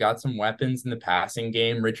along. They've got some weapons in the passing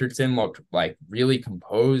game. Richardson looked like really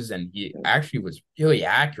composed, and he actually was really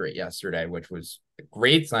accurate yesterday, which was a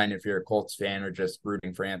great sign if you're a Colts fan or just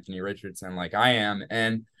rooting for Anthony Richardson like I am.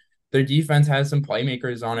 And their defense has some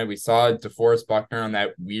playmakers on it. We saw DeForest Buckner on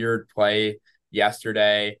that weird play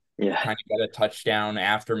yesterday, Yeah. kind of get a touchdown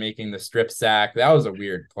after making the strip sack. That was a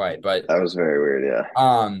weird play, but That was very weird. Yeah.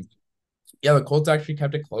 um yeah, the Colts actually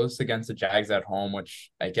kept it close against the Jags at home, which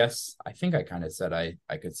I think I kind of said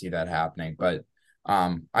I could see that happening, but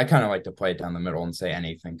I kind of like to play it down the middle and say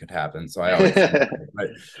anything could happen, so I always but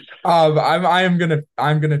I'm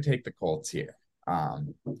gonna take the Colts here.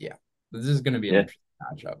 Yeah, this is gonna be an Yeah. interesting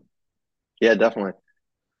matchup. Yeah, definitely.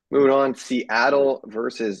 Moving on, Seattle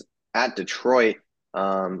versus at Detroit.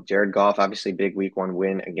 Jared Goff, obviously big week one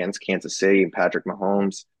win against Kansas City and Patrick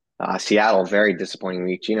Mahomes. Seattle, very disappointing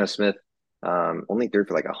week. Geno Smith only threw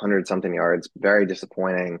for like 100 something yards. Very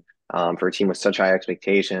disappointing for a team with such high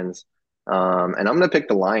expectations. And I'm going to pick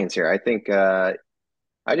the Lions here.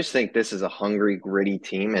 I just think this is a hungry, gritty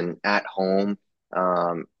team, and at home,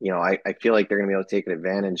 I feel like they're going to be able to take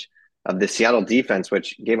advantage of the Seattle defense,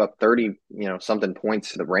 which gave up 30, something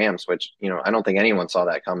points to the Rams, which, I don't think anyone saw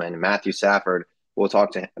that coming. Matthew Stafford, we'll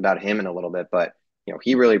talk about him in a little bit, but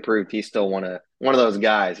he really proved he's still one of those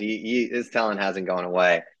guys. His talent hasn't gone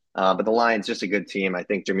away. But the Lions just a good team. I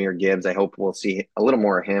think Jahmyr Gibbs. I hope we'll see a little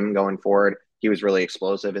more of him going forward. He was really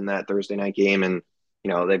explosive in that Thursday night game, and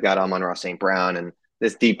they've got Amon-Ra St. Brown, and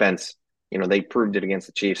this defense, they proved it against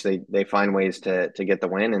the Chiefs. They find ways to get the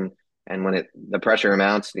win, and when the pressure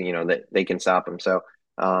amounts, they can stop them. So,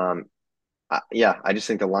 yeah, I just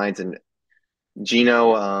think the Lions and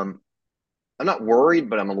Geno. I'm not worried,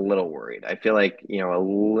 but I'm a little worried. I feel like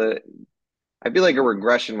I feel like a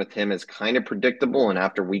regression with him is kind of predictable. And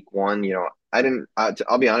after week one, I didn't.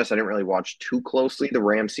 I'll be honest, I didn't really watch too closely the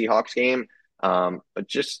Rams Seahawks game. But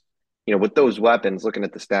just with those weapons, looking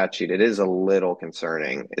at the stat sheet, it is a little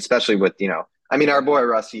concerning, especially with I mean, our boy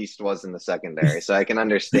Russ East was in the secondary, so I can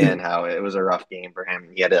understand how it was a rough game for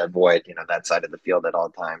him. He had to avoid that side of the field at all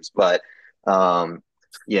times. But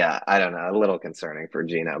yeah, I don't know, a little concerning for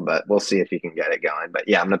Gino, but we'll see if he can get it going. But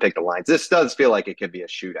yeah, I'm gonna pick the Lions. This does feel like it could be a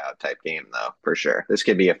shootout type game, though, for sure. This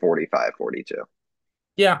could be a 45-42.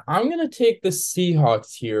 Yeah, I'm gonna take the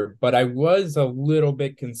Seahawks here, but I was a little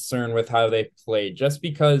bit concerned with how they played just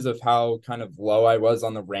because of how kind of low I was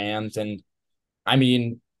on the Rams. And I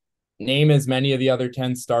mean, name as many of the other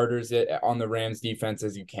 10 starters on the Rams defense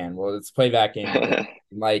as you can. Well, let's play that game again.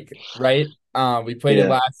 Like, right? We played it Yeah,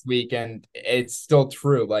 last week, and it's still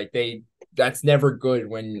true. Like, that's never good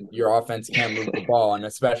when your offense can't move the ball, and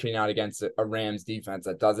especially not against a Rams defense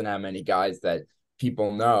that doesn't have many guys that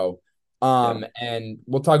people know. yeah, And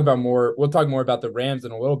we'll talk more about the Rams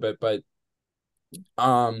in a little bit, but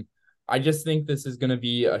um, I just think this is going to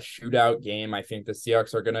be a shootout game. I think the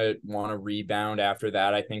Seahawks are going to want to rebound after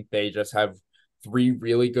that. I think they just have three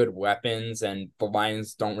really good weapons, and the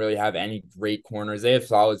Lions don't really have any great corners. They have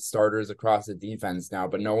solid starters across the defense now,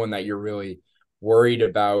 but no one that you're really worried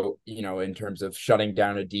about, in terms of shutting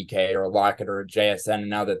down a DK or a Lockett or a JSN. And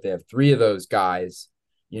now that they have three of those guys,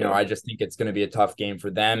 yeah. I just think it's going to be a tough game for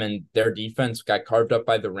them, and their defense got carved up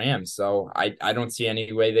by the Rams. So I don't see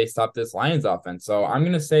any way they stop this Lions offense. So I'm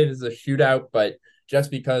going to say this is a shootout, but just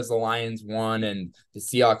because the Lions won and the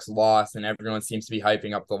Seahawks lost and everyone seems to be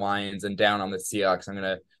hyping up the Lions and down on the Seahawks, I'm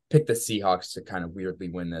going to pick the Seahawks to kind of weirdly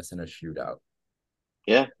win this in a shootout.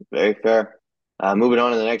 Yeah, very fair. Moving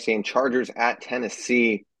on to the next game, Chargers at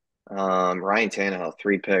Tennessee. Ryan Tannehill,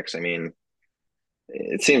 3 picks. I mean,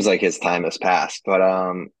 it seems like his time has passed, but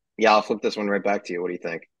yeah, I'll flip this one right back to you. What do you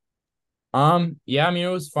think? Yeah, I mean,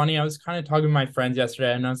 it was funny. I was kind of talking to my friends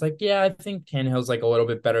yesterday, and I was like, yeah, I think Tannehill's like a little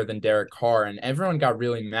bit better than Derek Carr, and everyone got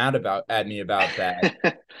really mad at me about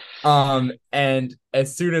that. And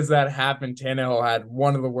as soon as that happened, Tannehill had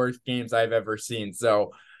one of the worst games I've ever seen.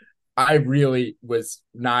 So I really was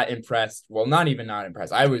not impressed. Well, not even not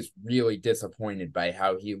impressed. I was really disappointed by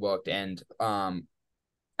how he looked. And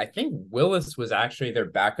I think Willis was actually their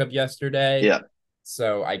backup yesterday. Yeah,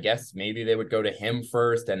 So I guess maybe they would go to him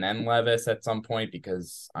first and then Levis at some point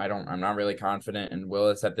because I'm not really confident in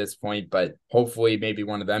Willis at this point, but hopefully maybe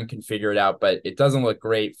one of them can figure it out. But it doesn't look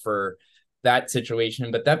great for that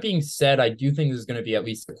situation. But that being said, I do think this is going to be at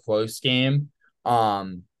least a close game.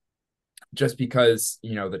 Um, just because,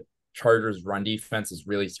 the Chargers run defense is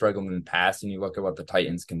really struggling in the past, and you look at what the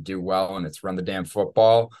Titans can do well, and it's run the damn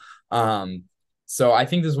football. So I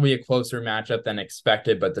think this will be a closer matchup than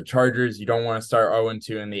expected, but the Chargers, you don't want to start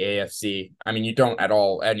 0-2 in the AFC. I mean, you don't at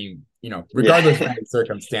all, regardless of Yeah, any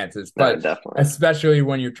circumstances, no, but definitely. especially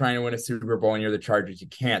when you're trying to win a Super Bowl and you're the Chargers, you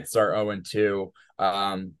can't start 0-2.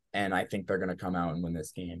 And I think they're going to come out and win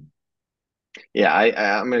this game. Yeah,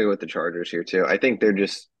 I'm gonna go with the Chargers here too. I think they're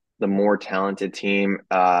just the more talented team.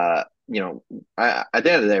 At the end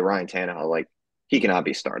of the day, Ryan Tannehill, like he cannot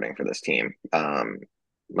be starting for this team.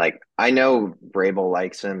 Like I know Vrabel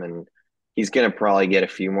likes him, and he's gonna probably get a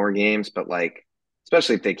few more games, but like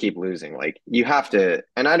especially if they keep losing, like you have to.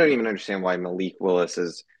 And I don't even understand why Malik Willis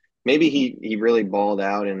is. Maybe he really balled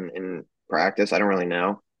out in practice. I don't really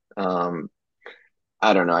know. Um,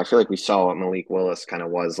 I don't know. I feel like we saw what Malik Willis kind of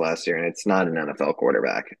was last year, and it's not an NFL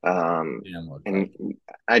quarterback. Didn't look And like.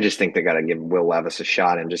 I just think they got to give Will Levis a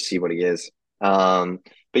shot and just see what he is. Um,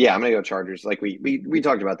 but yeah, I'm gonna go Chargers. Like we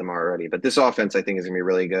talked about them already, but this offense I think is gonna be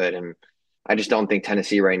really good, and I just don't think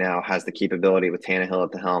Tennessee right now has the capability with Tannehill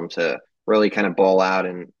at the helm to really kind of ball out.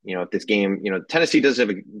 And if this game, Tennessee does have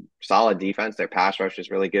a solid defense. Their pass rush is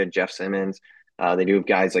really good. Jeff Simmons. They do have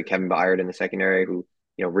guys like Kevin Byard in the secondary who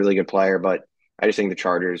really good player, but I just think the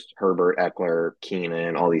Chargers, Herbert, Eckler,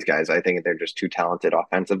 Keenan, all these guys, I think they're just too talented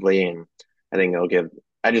offensively. And I think they'll give,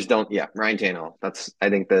 I just don't, yeah, Ryan Tannehill. I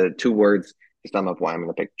think the two words to sum up why I'm going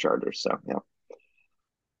to pick the Chargers. So, yeah.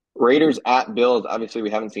 Raiders at Bills. Obviously, we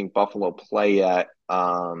haven't seen Buffalo play yet.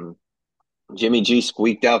 Jimmy G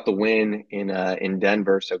squeaked out the win in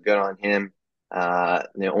Denver, so good on him.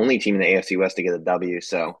 The only team in the AFC West to get a W.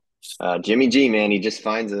 So Jimmy G, man, he just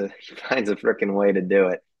finds a freaking way to do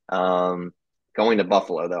it. Going to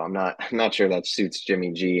Buffalo though, I'm not sure that suits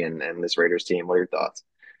Jimmy G and this Raiders team. What are your thoughts?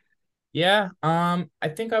 Yeah, I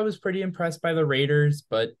think I was pretty impressed by the Raiders,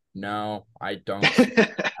 but no, I don't see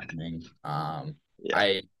it happening. Yeah.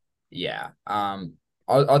 I yeah.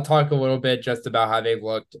 I'll talk a little bit just about how they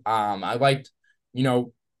looked. I liked, you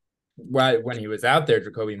know, when he was out there,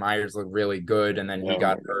 Jacoby Myers looked really good, and then he Oh my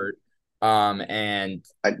got God. hurt. And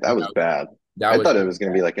That was bad. that I was thought it pretty was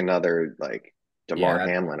going to be bad. like another like Yeah, DeMar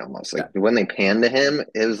Hamlin almost. Like that when they panned to him,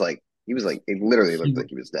 it was like he was like it literally he looked like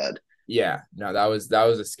he was dead. yeah, no, that was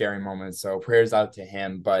a scary moment. So prayers out to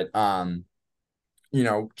him. But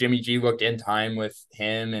Jimmy G looked in time with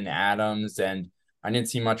him and Adams, and I didn't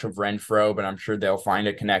see much of Renfro, but I'm sure they'll find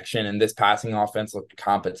a connection. And this passing offense looked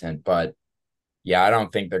competent, but yeah, I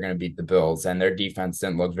don't think they're going to beat the Bills, and their defense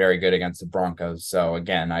didn't look very good against the Broncos. So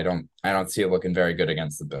again, I don't see it looking very good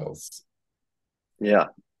against the Bills. Yeah,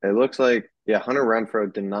 it looks like yeah. Hunter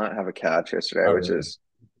Renfro did not have a catch yesterday, Oh, which really? is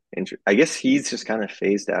interesting. I guess he's just kind of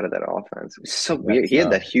phased out of that offense. It's so I weird. guess He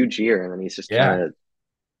had that so. huge year, and then he's just kind Yeah. of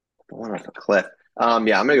going off a cliff. Yeah, I'm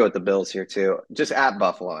gonna go with the Bills here too. Just at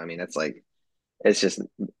Buffalo. I mean, it's just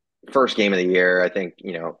first game of the year. I think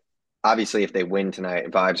obviously if they win tonight,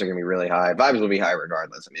 vibes are gonna be really high. Vibes will be high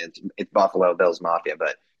regardless. I mean, it's Buffalo Bills Mafia,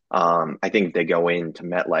 but I think if they go into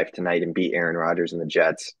MetLife tonight and beat Aaron Rodgers and the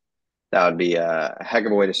Jets, that would be a heck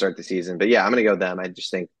of a way to start the season. But yeah, I'm gonna go them. I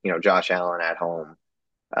just think Josh Allen at home,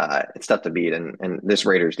 it's tough to beat, and this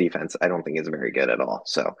Raiders defense I don't think is very good at all.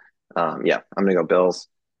 So yeah, I'm gonna go Bills.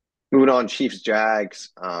 Moving on, Chiefs Jags.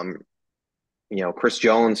 Chris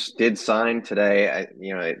Jones did sign today.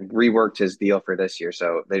 Reworked his deal for this year,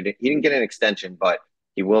 so he didn't get an extension, but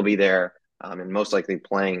he will be there and most likely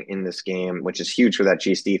playing in this game, which is huge for that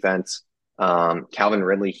Chiefs defense. Calvin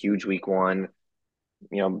Ridley, huge week one.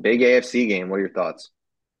 Big AFC game. What are your thoughts?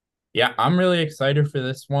 Yeah, I'm really excited for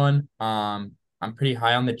this one. I'm pretty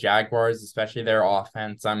high on the Jaguars, especially their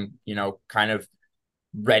offense. I'm, kind of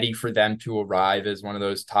ready for them to arrive as one of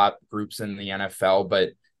those top groups in the NFL, but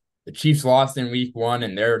the Chiefs lost in week one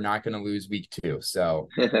and they're not going to lose week two. So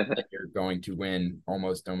they're going to win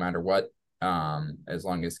almost no matter what. As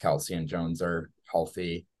long as Kelsey and Jones are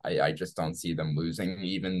healthy, I just don't see them losing,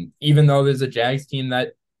 even though there's a Jags team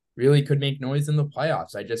that really could make noise in the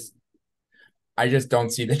playoffs. I just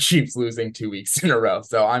don't see the Chiefs losing 2 weeks in a row.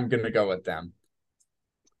 So I'm gonna go with them.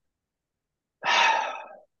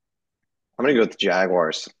 I'm gonna go with the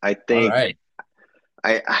Jaguars. I All think right.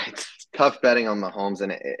 it's tough betting on Mahomes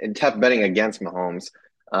and tough betting against Mahomes.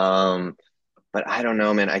 But I don't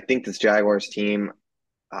know, man. I think this Jaguars team.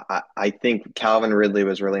 I think Calvin Ridley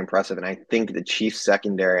was really impressive, and I think the Chiefs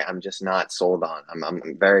secondary I'm just not sold on. I'm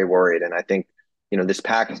very worried, and I think this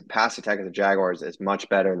pass attack of the Jaguars is much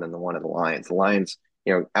better than the one of the Lions. The Lions,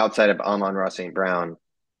 outside of Amon-Ra St. Brown,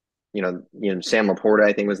 Sam Laporta,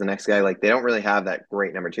 I think was the next guy. Like they don't really have that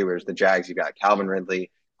great number two. Whereas the Jags, you got Calvin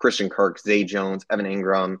Ridley, Christian Kirk, Zay Jones, Evan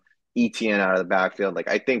Ingram, ETN out of the backfield. Like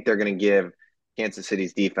I think they're going to give Kansas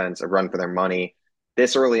City's defense a run for their money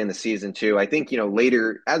this early in the season too. I think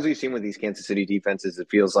later, as we've seen with these Kansas City defenses, it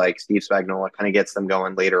feels like Steve Spagnuolo kind of gets them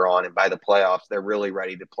going later on, and by the playoffs, they're really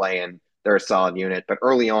ready to play and they're a solid unit. But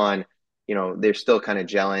early on, they're still kind of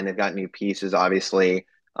gelling. They've got new pieces, obviously.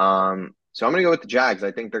 So I'm going to go with the Jags.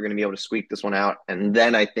 I think they're going to be able to squeak this one out. And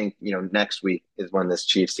then I think, next week is when this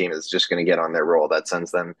Chiefs team is just going to get on their roll. That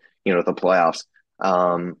sends them, to the playoffs.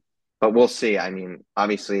 But we'll see. I mean,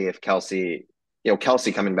 obviously, if Kelsey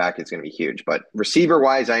coming back is going to be huge. But receiver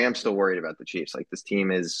wise, I am still worried about the Chiefs. Like this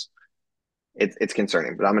team it's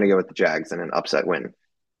concerning. But I'm going to go with the Jags and an upset win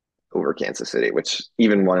over Kansas City, which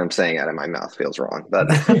even when I'm saying out of my mouth feels wrong. But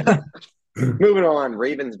moving on,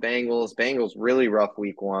 Ravens, Bengals. Bengals really rough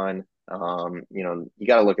week one. You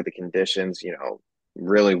got to look at the conditions.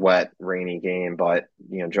 Really wet, rainy game, but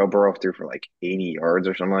Joe Burrow threw for like 80 yards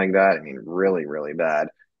or something like that. I mean, really, really bad.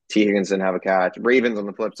 T. Higgins didn't have a catch. Ravens on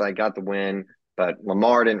the flip side got the win, but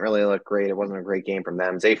Lamar didn't really look great. It wasn't a great game from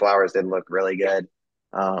them. Zay Flowers did look really good.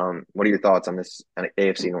 What are your thoughts on this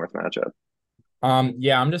AFC North matchup?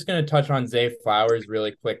 Yeah, I'm just gonna touch on Zay Flowers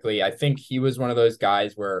really quickly. I think he was one of those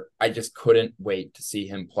guys where I just couldn't wait to see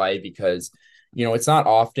him play because, it's not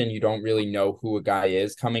often you don't really know who a guy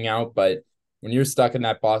is coming out, but when you're stuck in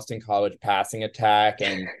that Boston College passing attack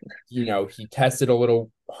and, he tested a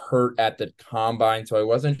little hurt at the combine, so I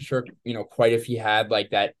wasn't sure, quite if he had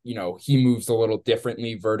like that, he moves a little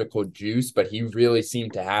differently vertical juice, but he really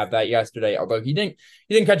seemed to have that yesterday. Although he didn't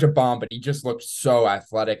catch a bomb, but he just looked so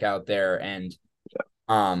athletic out there. And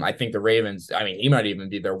I think the Ravens, I mean, he might even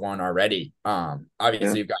be their one already. Yeah.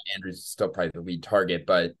 Obviously you've got Andrews still probably the lead target,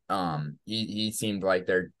 but he seemed like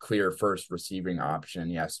their clear first receiving option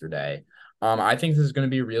yesterday. I think this is going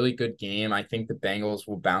to be a really good game. I think the Bengals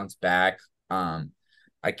will bounce back.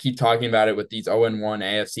 I keep talking about it with these 0-1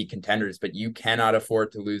 AFC contenders, but you cannot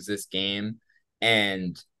afford to lose this game,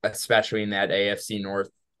 and especially in that AFC North.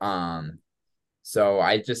 So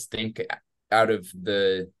I just think out of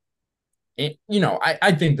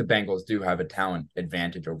I think the Bengals do have a talent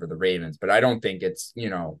advantage over the Ravens, but I don't think it's,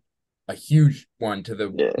 a huge one to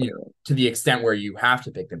the, Yeah. to the extent where you have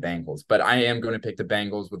to pick the Bengals. But I am going to pick the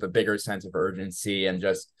Bengals with a bigger sense of urgency and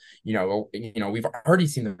just, we've already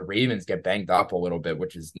seen the Ravens get banged up a little bit,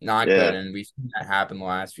 which is not good. Yeah. And we've seen that happen the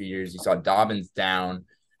last few years. You saw Dobbins down.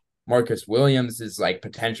 Marcus Williams is like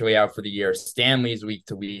potentially out for the year. Stanley's week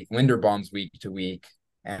to week. Linderbaum's week to week.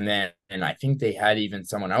 And I think they had even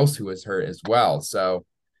someone else who was hurt as well. So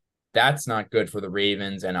that's not good for the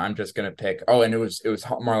Ravens. And I'm just gonna pick. Oh, and it was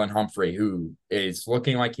Marlon Humphrey, who is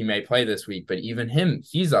looking like he may play this week, but even him,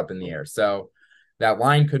 he's up in the air. So that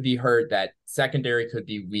line could be hurt. That secondary could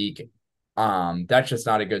be weak. That's just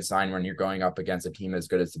not a good sign when you're going up against a team as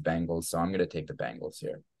good as the Bengals. So I'm gonna take the Bengals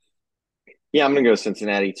here. Yeah, I'm going to go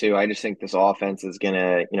Cincinnati too. I just think this offense is going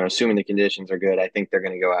to, assuming the conditions are good, I think they're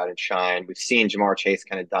going to go out and shine. We've seen Jamar Chase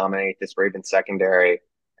kind of dominate this Ravens secondary.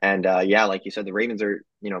 And yeah, like you said, the Ravens are,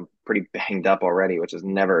 pretty banged up already, which is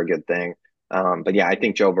never a good thing. But yeah, I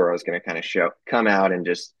think Joe Burrow is going to kind of come out and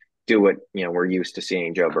just do what, we're used to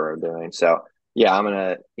seeing Joe Burrow doing. So yeah, I'm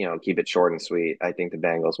going to, keep it short and sweet. I think the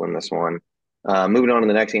Bengals win this one. Moving on to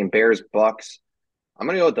the next game, Bears Bucks. I'm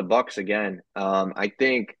going to go with the Bucks again. I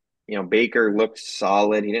think Baker looked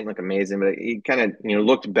solid. He didn't look amazing, but he kind of,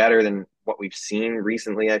 looked better than what we've seen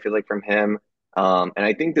recently, I feel like, from him. And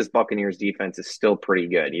I think this Buccaneers defense is still pretty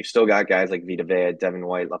good. You've still got guys like Vita Vea, Devin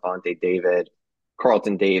White, Levante David,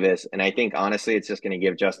 Carlton Davis. And I think, honestly, it's just going to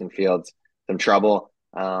give Justin Fields some trouble.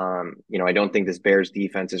 I don't think this Bears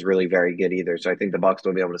defense is really very good either. So I think the Bucks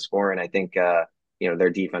will be able to score. And I think, their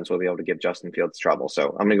defense will be able to give Justin Fields trouble.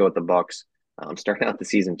 So I'm going to go with the Bucks. Starting out the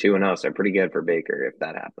season 2-0, so pretty good for Baker if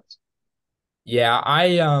that happens. Yeah,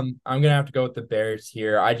 I'm gonna have to go with the Bears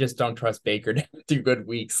here. I just don't trust Baker to have 2 good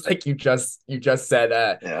weeks, like you just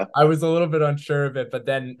said. Yeah. I was a little bit unsure of it, but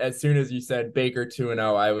then as soon as you said Baker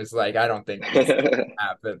 2-0, I was like, I don't think this is gonna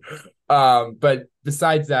happen. But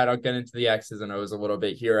besides that, I'll get into the X's and O's a little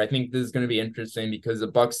bit here. I think this is gonna be interesting because the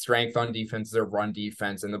Bucks' strength on defense is their run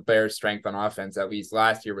defense, and the Bears' strength on offense, at least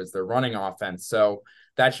last year, was their running offense. So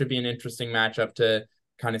that should be an interesting matchup to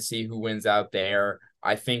kind of see who wins out there.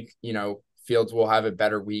 I think, Fields will have a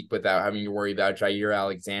better week without having to worry about Jair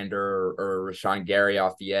Alexander or Rashawn Gary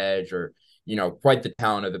off the edge, or quite the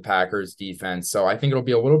talent of the Packers defense. So I think it'll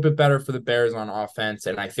be a little bit better for the Bears on offense,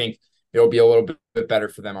 and I think it'll be a little bit better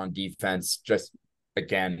for them on defense. Just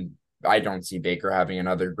again, I don't see Baker having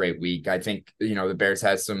another great week. I think, the Bears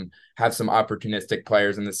have some opportunistic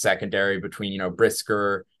players in the secondary between,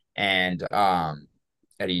 Brisker and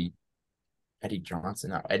Eddie Johnson,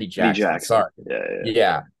 no, Eddie Eddie Jackson. Jackson. Sorry. Yeah, yeah,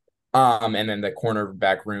 yeah. Yeah. And then the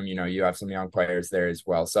cornerback room, you have some young players there as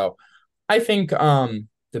well. So I think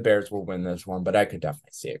the Bears will win this one, but I could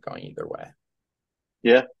definitely see it going either way.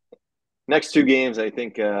 Yeah. Next two games, I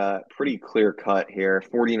think pretty clear cut here.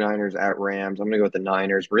 49ers at Rams. I'm going to go with the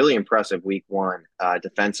Niners. Really impressive week one.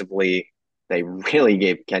 Defensively, they really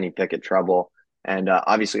gave Kenny Pickett trouble. And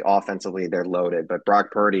obviously, offensively, they're loaded. But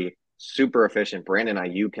Brock Purdy, super efficient. Brandon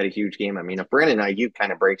Ayuk had a huge game. I mean, if Brandon Ayuk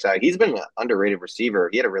kind of breaks out, he's been an underrated receiver.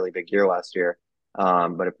 He had a really big year last year.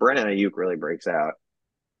 But if Brandon Ayuk really breaks out,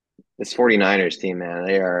 this 49ers team, man,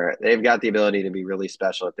 they've got the ability to be really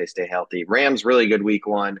special if they stay healthy. Rams, really good week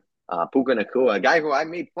one. Puka Nakua, a guy who I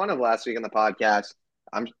made fun of last week on the podcast.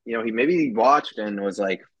 He watched and was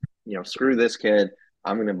like, screw this kid.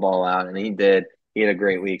 I'm going to ball out. And he did. He had a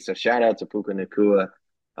great week. So shout out to Puka Nakua.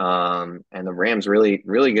 And the Rams, really,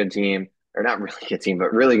 really good team. Or not really good team,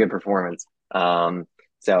 but really good performance.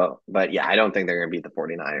 But yeah, I don't think they're going to beat the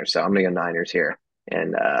 49ers. So I'm going to go Niners here.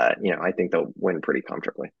 And, I think they'll win pretty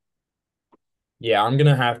comfortably. Yeah, I'm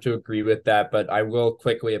gonna have to agree with that, but I will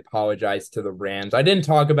quickly apologize to the Rams. I didn't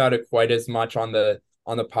talk about it quite as much on the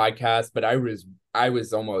podcast, but I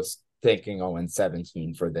was almost thinking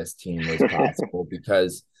 0-17 for this team was possible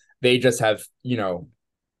because they just have, no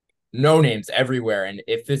names everywhere. And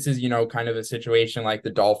if this is, kind of a situation like the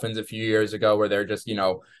Dolphins a few years ago where they're just,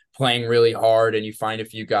 playing really hard and you find a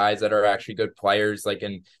few guys that are actually good players like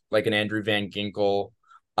an Andrew Van Ginkel,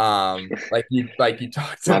 like you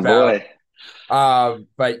talked My about. boy.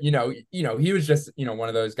 But he was just, one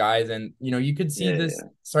of those guys. And, you could see Yeah, this yeah.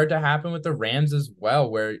 start to happen with the Rams as well,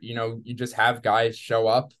 where, you just have guys show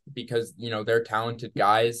up because, they're talented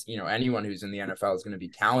guys. Anyone who's in the NFL is going to be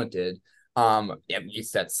talented, at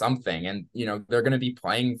least at something. And, they're going to be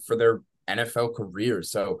playing for their NFL careers.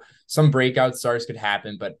 So some breakout stars could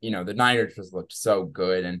happen, but, the Niners just looked so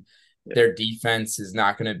good. And their defense is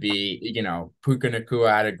not going to be, Puka Nakua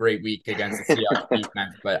had a great week against the Seahawks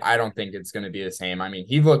defense, but I don't think it's going to be the same. I mean,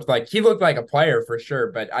 he looked like a player for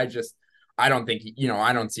sure, but I don't think,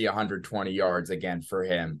 I don't see 120 yards again for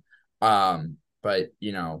him. But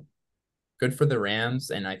good for the Rams.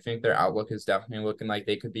 And I think their outlook is definitely looking like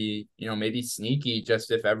they could be, maybe sneaky just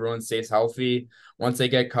if everyone stays healthy. Once they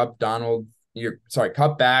get Cup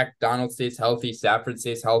back, Donald stays healthy, Stafford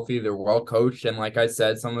stays healthy, they're well coached, and like I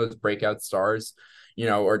said, some of those breakout stars,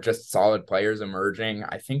 or just solid players emerging.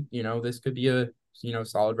 I think, this could be a,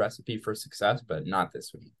 solid recipe for success, but not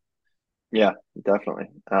this week. Yeah, definitely.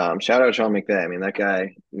 Shout out Sean McVay. I mean, that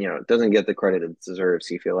guy, doesn't get the credit it deserves,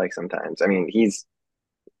 you feel like sometimes. I mean, he's,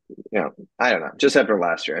 I don't know. Just after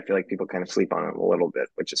last year, I feel like people kind of sleep on him a little bit,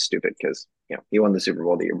 which is stupid because, he won the Super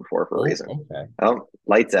Bowl the year before for a Oh, reason. okay. Oh,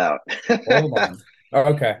 lights out. Hold on.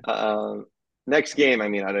 Oh, okay. Next game, I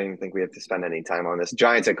mean, I don't even think we have to spend any time on this.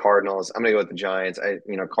 Giants at Cardinals. I'm gonna go with the Giants.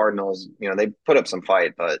 Cardinals, they put up some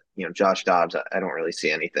fight, but Josh Dobbs, I don't really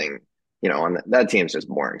see anything, on that team's just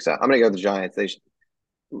boring. So I'm gonna go with the Giants.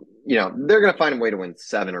 They're gonna find a way to win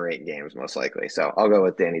 7 or 8 games most likely. So I'll go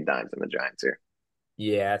with Danny Dimes and the Giants here.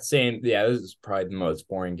 Yeah, same. Yeah, this is probably the most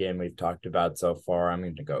boring game we've talked about so far. I'm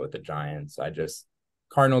going to go with the Giants.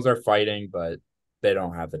 Cardinals are fighting, but they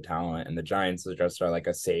don't have the talent, and the Giants are like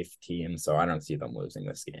a safe team, so I don't see them losing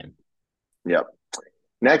this game. Yep.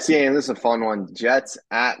 Next game, this is a fun one. Jets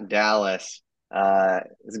at Dallas.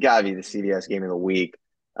 It's got to be the CBS game of the week.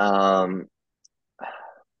 It's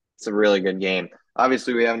a really good game.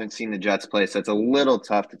 Obviously, we haven't seen the Jets play, so it's a little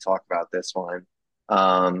tough to talk about this one.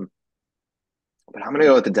 But I'm going to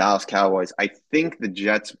go with the Dallas Cowboys. I think the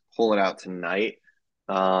Jets pull it out tonight.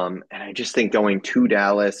 And I just think going to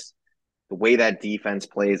Dallas, the way that defense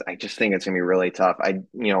plays, I just think it's going to be really tough. I think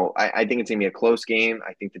it's going to be a close game.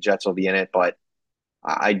 I think the Jets will be in it, but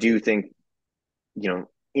I do think,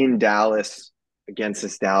 in Dallas against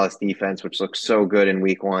this Dallas defense, which looks so good in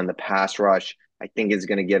week one, the pass rush, I think is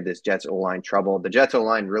going to give this Jets O-line trouble. The Jets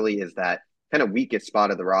O-line really is that kind of weakest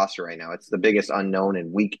spot of the roster right now. It's the biggest unknown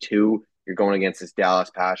in week two. You're going against this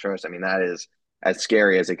Dallas pass rush. I mean, that is as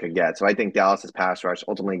scary as it could get. So I think Dallas's pass rush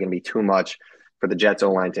ultimately going to be too much for the Jets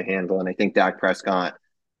O-line to handle. And I think Dak Prescott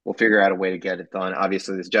will figure out a way to get it done.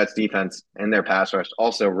 Obviously, this Jets defense and their pass rush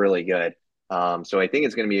also really good. So I think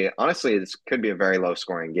it's going to be, honestly, this could be a very low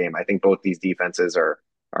scoring game. I think both these defenses are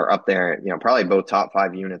up there, probably both top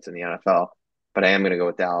 5 units in the NFL. But I am going to go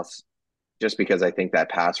with Dallas. just because I think that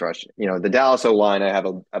pass rush, the Dallas O line, I have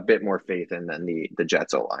a bit more faith in than the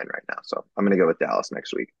Jets O line right now. So I'm going to go with Dallas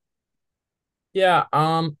next week. Yeah,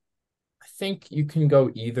 I think you can go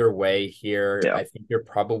either way here. Yeah. I think you're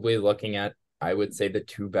probably looking at, I would say, the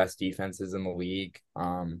two best defenses in the league.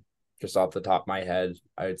 Just off the top of my head,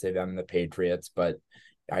 I would say them and the Patriots, but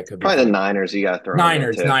I could be Probably the forgetting. Niners you got to throw in there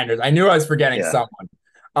Niners, too. Niners. I knew I was forgetting Yeah.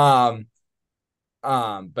 someone.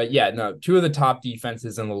 Um, but yeah, no, two of the top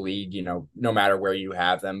defenses in the league, no matter where you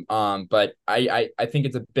have them. But I think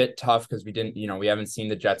it's a bit tough because we haven't seen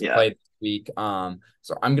the Jets Yeah. play this week.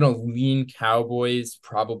 So I'm gonna lean Cowboys,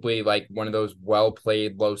 probably like one of those well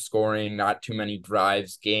played, low scoring, not too many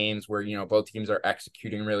drives games where both teams are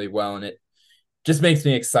executing really well, and it just makes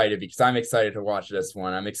me excited because I'm excited to watch this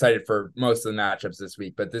one. I'm excited for most of the matchups this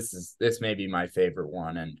week, but this may be my favorite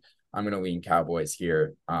one, and I'm gonna lean Cowboys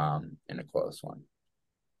here in a close one.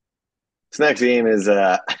 This next game is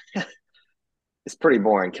it's pretty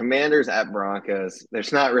boring. Commanders at Broncos.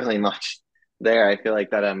 There's not really much there. I feel like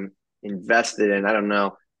that I'm invested in. I don't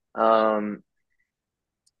know. Um,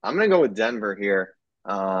 I'm gonna go with Denver here.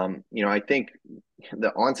 I think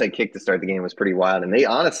the onside kick to start the game was pretty wild, and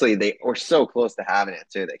they were so close to having it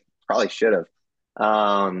too. They probably should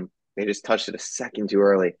have. They just touched it a second too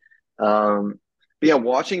early. But yeah,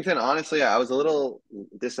 Washington. Honestly, I was a little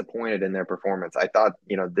disappointed in their performance. I thought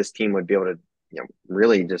this team would be able to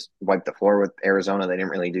really just wipe the floor with Arizona. They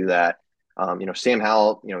didn't really do that. Sam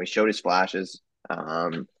Howell. He showed his flashes,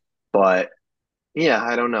 but yeah,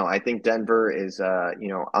 I don't know. I think Denver is,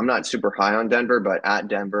 I'm not super high on Denver, but at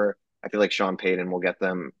Denver, I feel like Sean Payton will get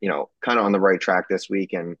them, kind of on the right track this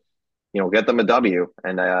week and, get them a W.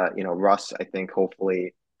 And, Russ, I think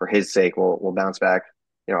hopefully for his sake will bounce back.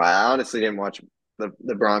 I honestly didn't watch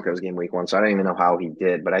the Broncos game week 1, so I don't even know how he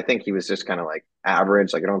did, but I think he was just kind of like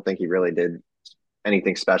average. Like, I don't think he really did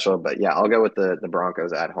anything special, but yeah, I'll go with the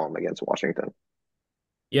Broncos at home against Washington.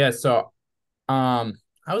 Yeah, so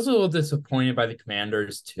I was a little disappointed by the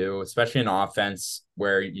Commanders too, especially in offense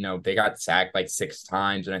where, they got sacked like 6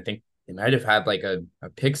 times. And I think they might have had like a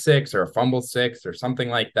pick six or a fumble six or something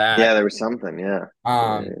like that. Yeah, there was something. Yeah.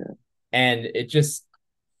 Um, Yeah. and it just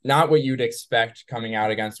not what you'd expect coming out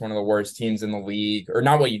against one of the worst teams in the league, or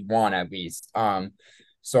not what you'd want at least.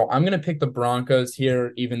 So I'm gonna pick the Broncos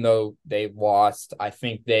here, even though they lost. I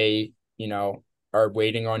think they, are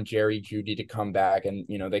waiting on Jerry Judy to come back, and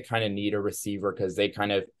they kind of need a receiver because they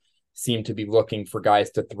kind of seem to be looking for guys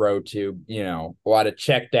to throw to. A lot of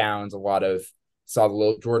check downs, a lot of saw the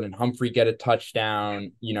little Jordan Humphrey get a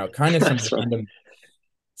touchdown. Kind of That's right.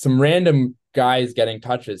 some random guys getting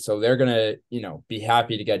touches. So they're gonna, be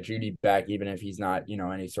happy to get Judy back, even if he's not,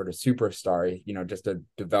 any sort of superstar, just a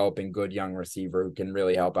developing good young receiver who can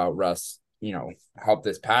really help out Russ, help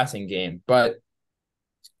this passing game. But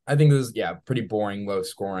I think this is, yeah, pretty boring, low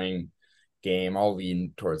scoring game. I'll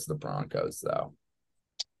lean towards the Broncos though.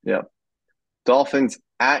 Yeah. Dolphins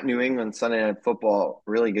at New England Sunday Night Football.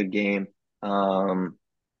 Really good game. Um,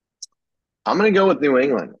 I'm going to go with New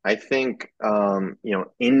England. I think, in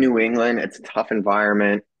New England, it's a tough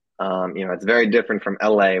environment. It's very different from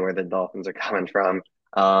LA where the Dolphins are coming from.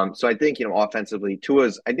 So I think, offensively,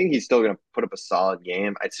 I think he's still going to put up a solid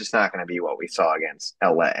game. It's just not going to be what we saw against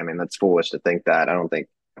LA. I mean, that's foolish to think that. I don't think,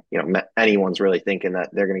 anyone's really thinking that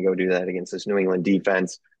they're going to go do that against this New England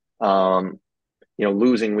defense.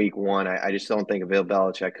 Losing week 1, I just don't think a Bill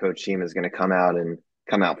Belichick coach team is going to come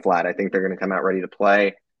out flat. I think they're going to come out ready to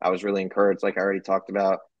play. I was really encouraged, like I already talked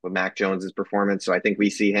about, with Mac Jones's performance. So I think we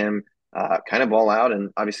see him kind of all out. And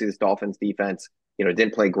obviously, this Dolphins defense,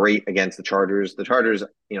 didn't play great against the Chargers. The Chargers,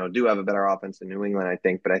 do have a better offense than New England, I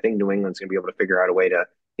think. But I think New England's going to be able to figure out a way to,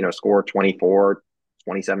 score 24,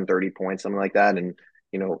 27, 30 points, something like that. And,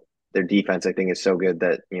 their defense, I think, is so good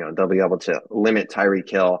that, they'll be able to limit Tyreek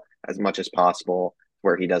Hill as much as possible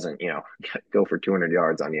where he doesn't, go for 200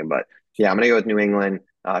 yards on you. But yeah, I'm going to go with New England.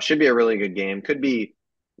 Should be a really good game.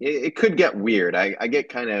 It could get weird. I get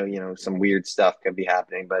kind of, some weird stuff could be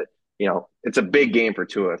happening, but, it's a big game for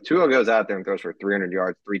Tua. If Tua goes out there and throws for 300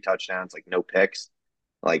 yards, 3 touchdowns, like no picks,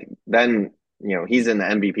 like then, he's in the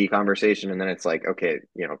MVP conversation. And then it's like, okay,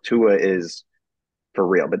 Tua is for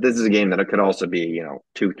real. But this is a game that it could also be,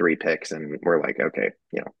 2, 3 picks. And we're like, okay,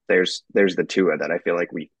 there's the Tua that I feel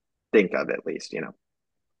like we think of at least.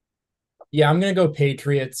 Yeah, I'm gonna go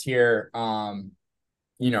Patriots here.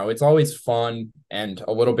 It's always fun and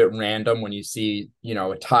a little bit random when you see,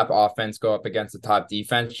 a top offense go up against a top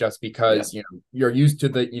defense, just Yeah. because, you're used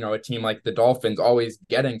to a team like the Dolphins always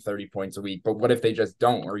getting 30 points a week. But what if they just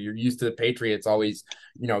don't? Or you're used to the Patriots always,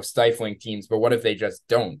 stifling teams, but what if they just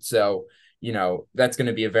don't? So, that's going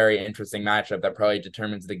to be a very interesting matchup that probably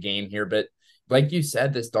determines the game here. But like you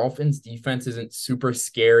said, this Dolphins defense isn't super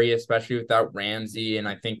scary, especially without Ramsey. And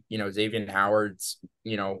I think, Xavier Howard's,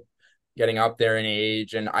 getting up there in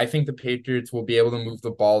age. And I think the Patriots will be able to move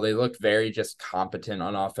the ball. They look very just competent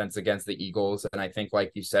on offense against the Eagles. And I think,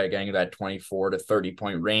 like you said, getting to that 24 to 30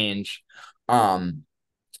 point range, and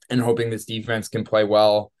hoping this defense can play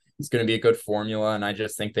well. It's going to be a good formula. And I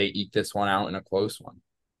just think they eke this one out in a close one.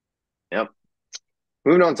 Yep.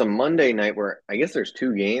 Moving on to Monday night, where I guess there's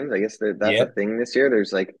two games. I guess that's a Yep. thing this year.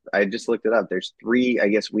 There's like, I just looked it up. There's three, I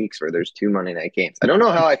guess, weeks where there's two Monday night games. I don't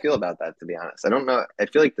know how I feel about that, to be honest. I don't know. I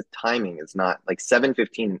feel like the timing is not like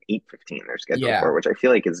 7:15 and 8:15 they're scheduled Yeah. for, which I feel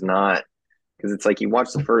like is not, because it's like you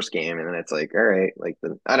watch the first game and then it's like, all right, like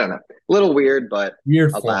I don't know, a little weird, but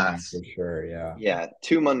Weird format alas, for sure. Yeah. yeah,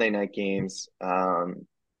 two Monday night games.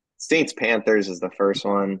 Saints Panthers is the first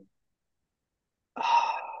one.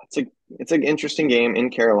 It's an interesting game in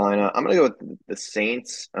Carolina. I'm gonna go with the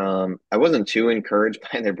Saints. I wasn't too encouraged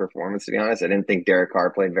by their performance, to be honest. I didn't think Derek Carr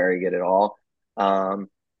played very good at all.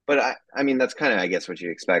 But I mean, that's kind of, I guess, what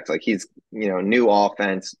you expect. Like he's, new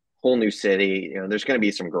offense, whole new city. There's going to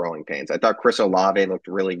be some growing pains. I thought Chris Olave looked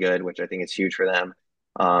really good, which I think is huge for them.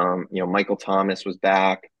 Michael Thomas was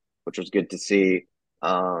back, which was good to see.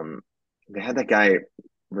 They had that guy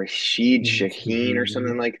Rashid Shaheen or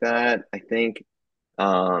something like that, I think.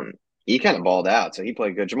 Um, he kind of balled out, so he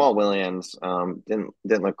played good. Jamal Williams didn't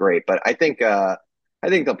look great, but I think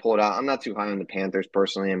they'll pull it out. I'm not too high on the Panthers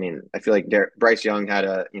personally. I mean, I feel like Bryce Young had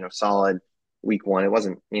a solid week one. It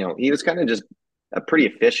wasn't, he was kind of just pretty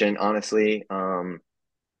efficient, honestly.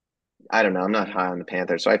 I don't know. I'm not high on the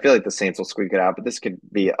Panthers, so I feel like the Saints will squeak it out, but this could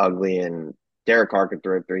be ugly. And Derek Carr could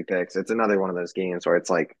throw three picks. It's another one of those games where it's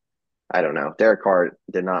like, I don't know. Derek Carr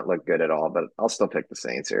did not look good at all, but I'll still pick the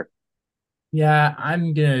Saints here. Yeah.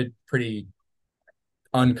 I'm going to pretty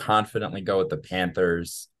unconfidently go with the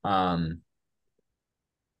Panthers.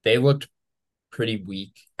 They looked pretty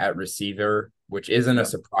weak at receiver, which isn't a Yeah.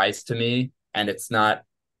 surprise to me. And it's not,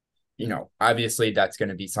 obviously that's going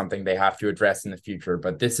to be something they have to address in the future,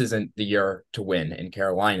 but this isn't the year to win in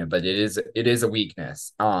Carolina, but it is a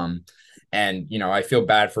weakness. And I feel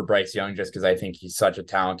bad for Bryce Young just because I think he's such a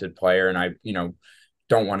talented player, and I,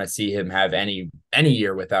 don't want to see him have any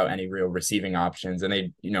year without any real receiving options. And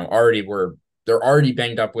they, they're already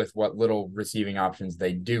banged up with what little receiving options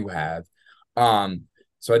they do have.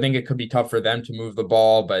 So I think it could be tough for them to move the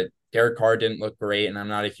ball, but Derek Carr didn't look great, and I'm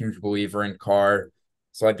not a huge believer in Carr.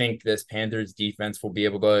 So I think this Panthers defense will be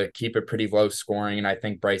able to keep it pretty low scoring, and I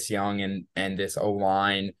think Bryce Young and this O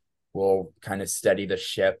line will kind of steady the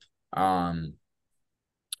ship.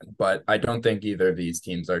 But I don't think either of these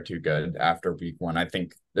teams are too good after week one. I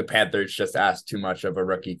think the Panthers just asked too much of a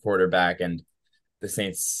rookie quarterback, and the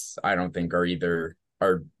Saints, I don't think are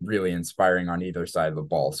really inspiring on either side of the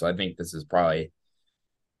ball. So I think this is probably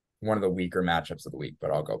one of the weaker matchups of the week, but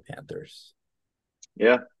I'll go Panthers.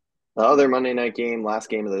 Yeah. The other Monday night game, last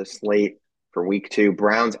game of the slate for week two,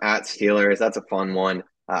 Browns at Steelers. That's a fun one.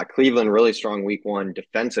 Cleveland really strong week one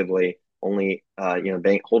defensively, only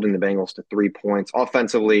holding the Bengals to 3 points.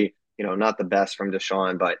 Offensively, not the best from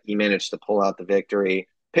Deshaun, but he managed to pull out the victory.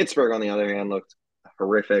 Pittsburgh, on the other hand, looked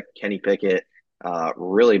horrific. Kenny Pickett,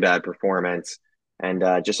 really bad performance, and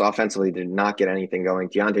just offensively did not get anything going.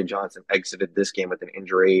 Deontay Johnson exited this game with an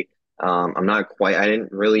injury. I'm not quite, I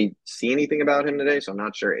didn't really see anything about him today, so I'm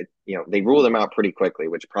not sure. They ruled him out pretty quickly,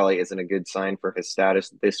 which probably isn't a good sign for his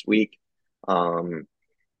status this week. Um,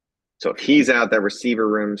 so if he's out, that receiver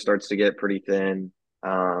room starts to get pretty thin.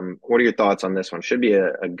 What are your thoughts on this one? Should be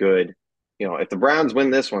a good, if the Browns win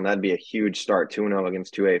this one, that'd be a huge start, 2-0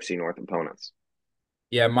 against two AFC North opponents.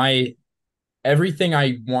 Yeah, my everything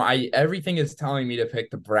I want, everything is telling me to pick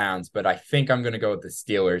the Browns, but I think I'm going to go with the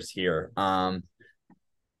Steelers here.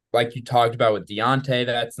 Like you talked about with Deontay,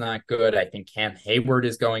 that's not good. I think Cam Hayward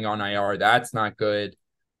is going on IR. That's not good.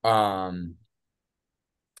 Um,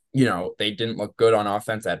 they didn't look good on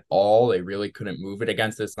offense at all. They really couldn't move it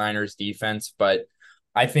against this Niners defense. But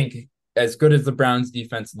I think as good as the Browns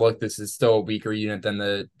defense looked, this is still a weaker unit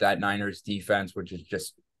than that Niners defense, which is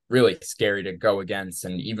just really scary to go against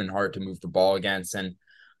and even hard to move the ball against. And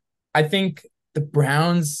I think the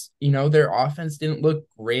Browns, their offense didn't look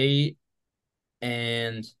great.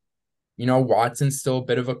 And Watson's still a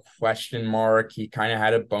bit of a question mark. He kind of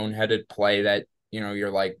had a boneheaded play that,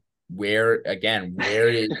 you're like, where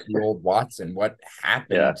is the old Watson? What Yeah.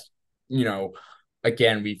 happened? You know,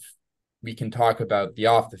 again, we can talk about the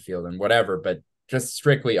off the field and whatever, but just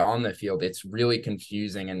strictly on the field, it's really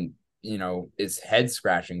confusing and, is head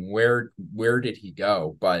scratching. Where did he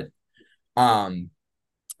go? But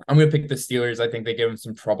I'm going to pick the Steelers. I think they give them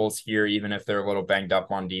some troubles here, even if they're a little banged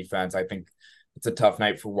up on defense. I think it's a tough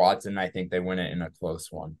night for Watson. I think they win it in a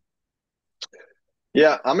close one.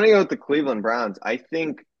 Yeah, I'm gonna go with the Cleveland Browns. I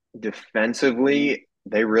think defensively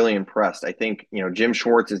they really impressed. I think, Jim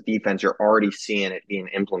Schwartz's defense, you're already seeing it being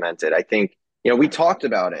implemented. I think, we talked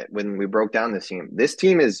about it when we broke down this team. This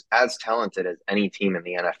team is as talented as any team in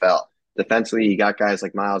the NFL. Defensively, you got guys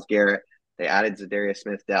like Myles Garrett. They added Zadarius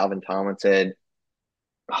Smith, Dalvin Tomlinson.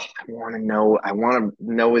 Oh, I want to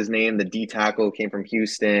know his name. The D tackle who came from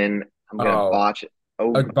Houston. I'm gonna Oh, botch it.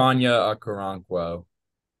 Oh, Agbanya Okoronkwo.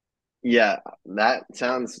 yeah, that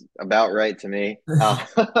sounds about right to me.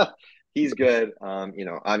 He's good.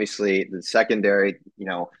 Obviously the secondary,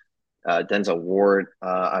 Denzel Ward,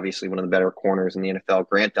 obviously one of the better corners in the NFL.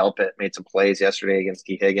 Grant Delpit made some plays yesterday against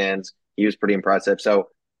T. Higgins. He was pretty impressive. So,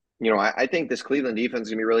 I think this Cleveland defense is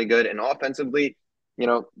going to be really good. And offensively,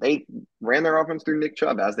 they ran their offense through Nick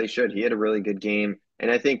Chubb as they should. He had a really good game.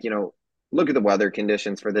 And I think, look at the weather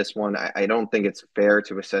conditions for this one. I don't think it's fair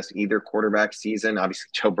to assess either quarterback season. Obviously,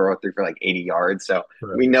 Joe Burrow threw for like 80 yards. So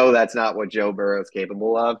we True. know that's not what Joe Burrow is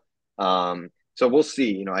capable of. So we'll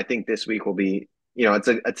see. I think this week will be, it's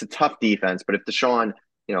a tough defense, but if Deshaun,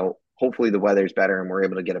 hopefully the weather's better and we're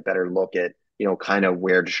able to get a better look at, kind of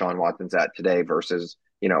where Deshaun Watson's at today versus,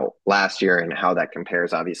 last year and how that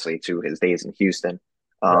compares obviously to his days in Houston.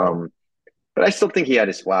 Right. Um, but I still think he had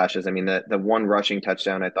his flashes. I mean, the one rushing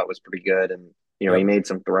touchdown I thought was pretty good, and he Yep. made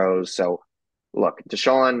some throws. So, look,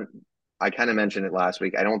 Deshaun, I kind of mentioned it last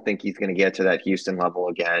week. I don't think he's going to get to that Houston level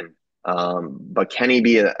again. But can he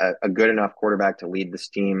be a good enough quarterback to lead this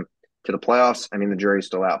team to the playoffs? I mean, the jury's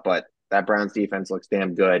still out, but that Browns defense looks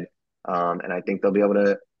damn good, and I think they'll be able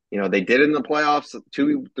to. They did it in the playoffs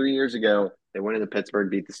 2, 3 years ago. They went into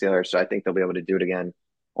Pittsburgh, beat the Steelers, so I think they'll be able to do it again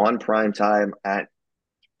on prime time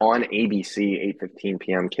on ABC, 8:15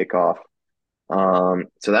 p.m. kickoff.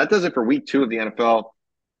 So that does it for week 2 of the NFL.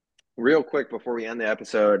 Real quick before we end the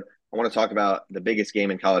episode, I want to talk about the biggest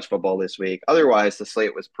game in college football this week. Otherwise, the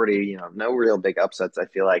slate was pretty, no real big upsets. I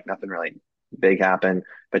feel like nothing really big happened.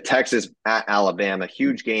 But Texas at Alabama,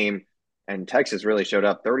 huge game. And Texas really showed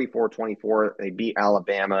up 34-24. They beat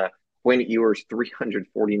Alabama. Quinn Ewers,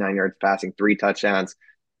 349 yards passing, 3 touchdowns.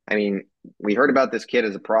 I mean, we heard about this kid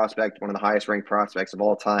as a prospect, one of the highest ranked prospects of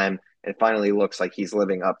all time. It finally looks like he's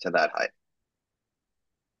living up to that hype.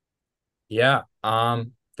 Yeah.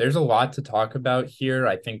 There's a lot to talk about here.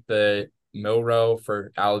 I think the Milrow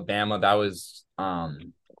for Alabama, that was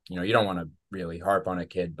you don't want to really harp on a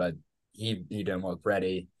kid, but he didn't look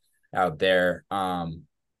ready out there.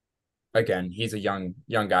 Again, he's a young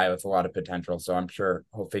guy with a lot of potential, so I'm sure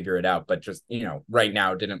he'll figure it out. But just, right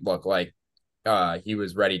now didn't look like he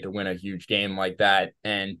was ready to win a huge game like that.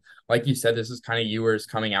 And like you said, this is kind of Ewers'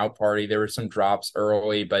 coming out party. There were some drops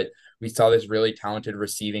early, but we saw this really talented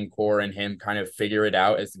receiving core and him kind of figure it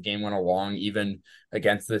out as the game went along, even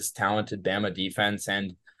against this talented Bama defense.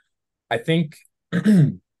 And I think,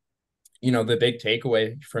 the big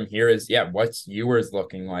takeaway from here is, yeah, what's Ewers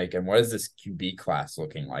looking like and what is this QB class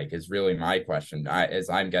looking like is really my question. As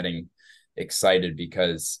I'm getting excited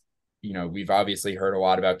because we've obviously heard a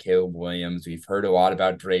lot about Caleb Williams. We've heard a lot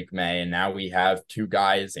about Drake May. And now we have two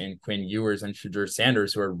guys in Quinn Ewers and Shadur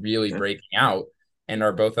Sanders who are really Yeah. breaking out and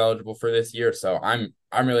are both eligible for this year. So I'm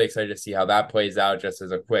really excited to see how that plays out just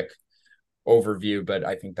as a quick overview. But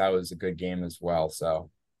I think that was a good game as well. So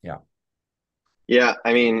yeah. Yeah,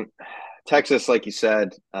 I mean, Texas, like you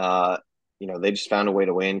said, they just found a way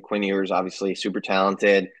to win. Quinn Ewers, obviously super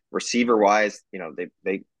talented. Receiver wise,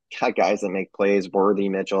 they got guys that make plays. Worthy,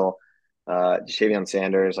 Mitchell, Jashavion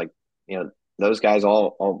Sanders, like those guys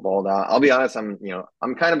all balled out. I'll be honest, I'm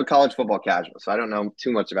kind of a college football casual, so I don't know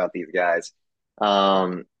too much about these guys.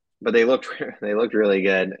 Um, but they looked they looked really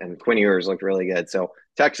good, and Quinn Ewers looked really good. So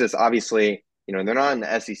Texas, obviously, they're not in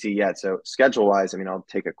the SEC yet. So schedule wise, I mean, I'll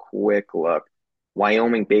take a quick look.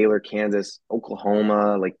 Wyoming, Baylor, Kansas,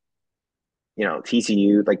 Oklahoma, like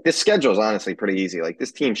TCU. Like this schedule is honestly pretty easy. Like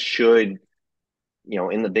this team should,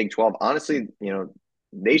 in the Big 12, honestly,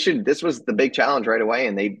 they should. This was the big challenge right away,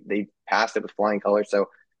 and they passed it with flying colors. So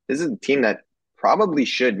this is a team that probably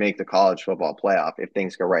should make the college football playoff if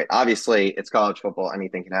things go right. Obviously, it's college football;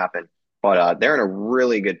 anything can happen. But they're in a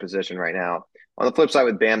really good position right now. On the flip side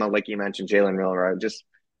with Bama, like you mentioned, Jalen Milrow, just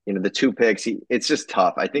the 2 picks. It's just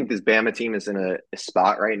tough. I think this Bama team is in a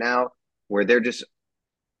spot right now where they're just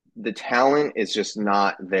the talent is just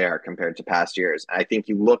not there compared to past years. I think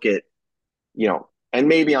you look at and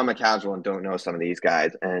maybe I'm a casual and don't know some of these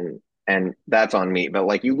guys, and that's on me. But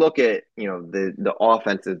like you look at the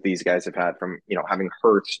offenses these guys have had from having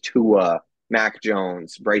Hurts, Tua, Mac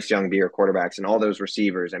Jones, Bryce Young be your quarterbacks, and all those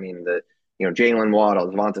receivers. I mean, Jalen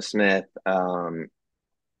Waddle, Devonta Smith,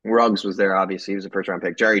 Ruggs was there. Obviously, he was a first round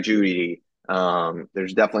pick. Jerry Jeudy.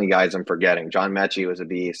 There's definitely guys I'm forgetting. John Mechie was a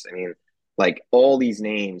beast. I mean, like all these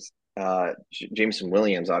names. Jameson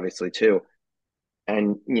Williams, obviously too.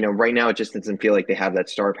 And right now it just doesn't feel like they have that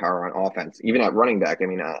star power on offense. Even at running back, I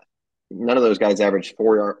mean, none of those guys averaged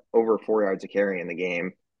over 4 yards a carry in the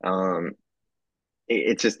game. Um,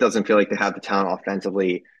 it just doesn't feel like they have the talent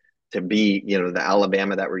offensively to be, the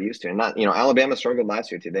Alabama that we're used to. And not, Alabama struggled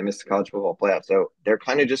last year too. They missed the college football playoff, so they're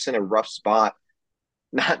kind of just in a rough spot.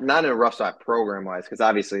 Not in a rough spot program wise, because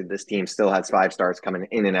obviously this team still has 5 stars coming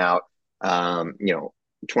in and out,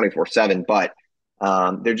 24/7. But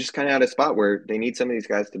they're just kind of at a spot where they need some of these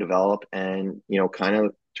guys to develop and kind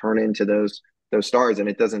of turn into those stars. And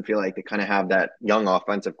it doesn't feel like they kind of have that young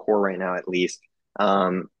offensive core right now, at least,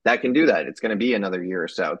 that can do that. It's going to be another year or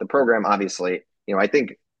so. The program, obviously, I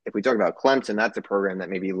think if we talk about Clemson, that's a program that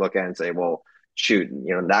maybe you look at and say, well, shoot,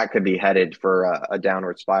 that could be headed for a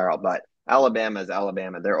downward spiral. But Alabama is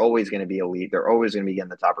Alabama. They're always going to be elite. They're always going to be getting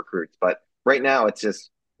the top recruits. But right now, it's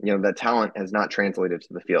just the talent has not translated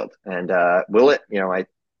to the field. And will it?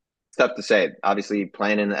 It's tough to say. Obviously,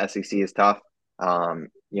 playing in the SEC is tough.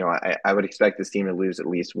 I would expect this team to lose at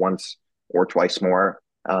least once or twice more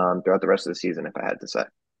throughout the rest of the season, if I had to say.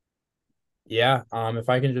 Yeah, if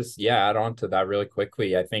I can just add on to that really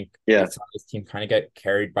quickly, I think we Yeah, saw this team kind of get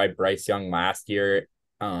carried by Bryce Young last year.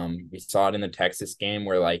 We saw it in the Texas game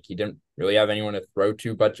where like he didn't really have anyone to throw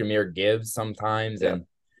to but Jahmyr Gibbs sometimes, yeah, and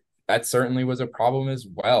that certainly was a problem as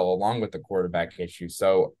well, along with the quarterback issue.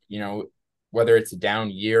 So, whether it's a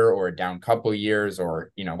down year or a down couple years,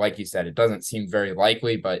 or, like you said, it doesn't seem very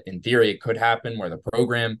likely, but in theory, it could happen where the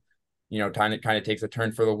program, kind of takes a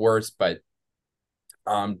turn for the worse. But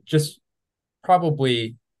just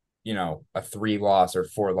probably, a 3-loss or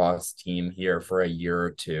 4-loss team here for a year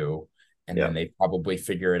or two. And yeah, then they probably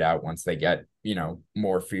figure it out once they get,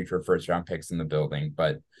 more future first round picks in the building.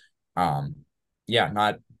 But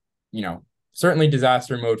not, certainly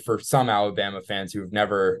disaster mode for some Alabama fans who've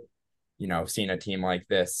never, seen a team like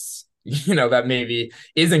this, that maybe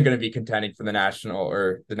isn't going to be contending for the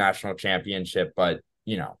national championship, but,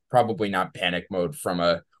 probably not panic mode from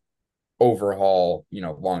a overhaul, yeah,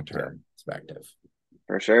 long-term perspective.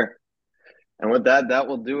 for sure. And with that, that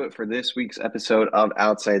will do it for this week's episode of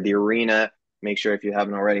Outside the Arena. Make sure if you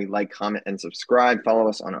haven't already, like, comment, and subscribe. Follow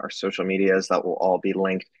us on our social medias. That will all be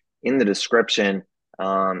linked in the description.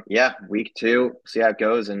 Yeah, week 2. See how it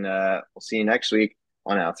goes, and we'll see you next week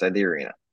on Outside the Arena.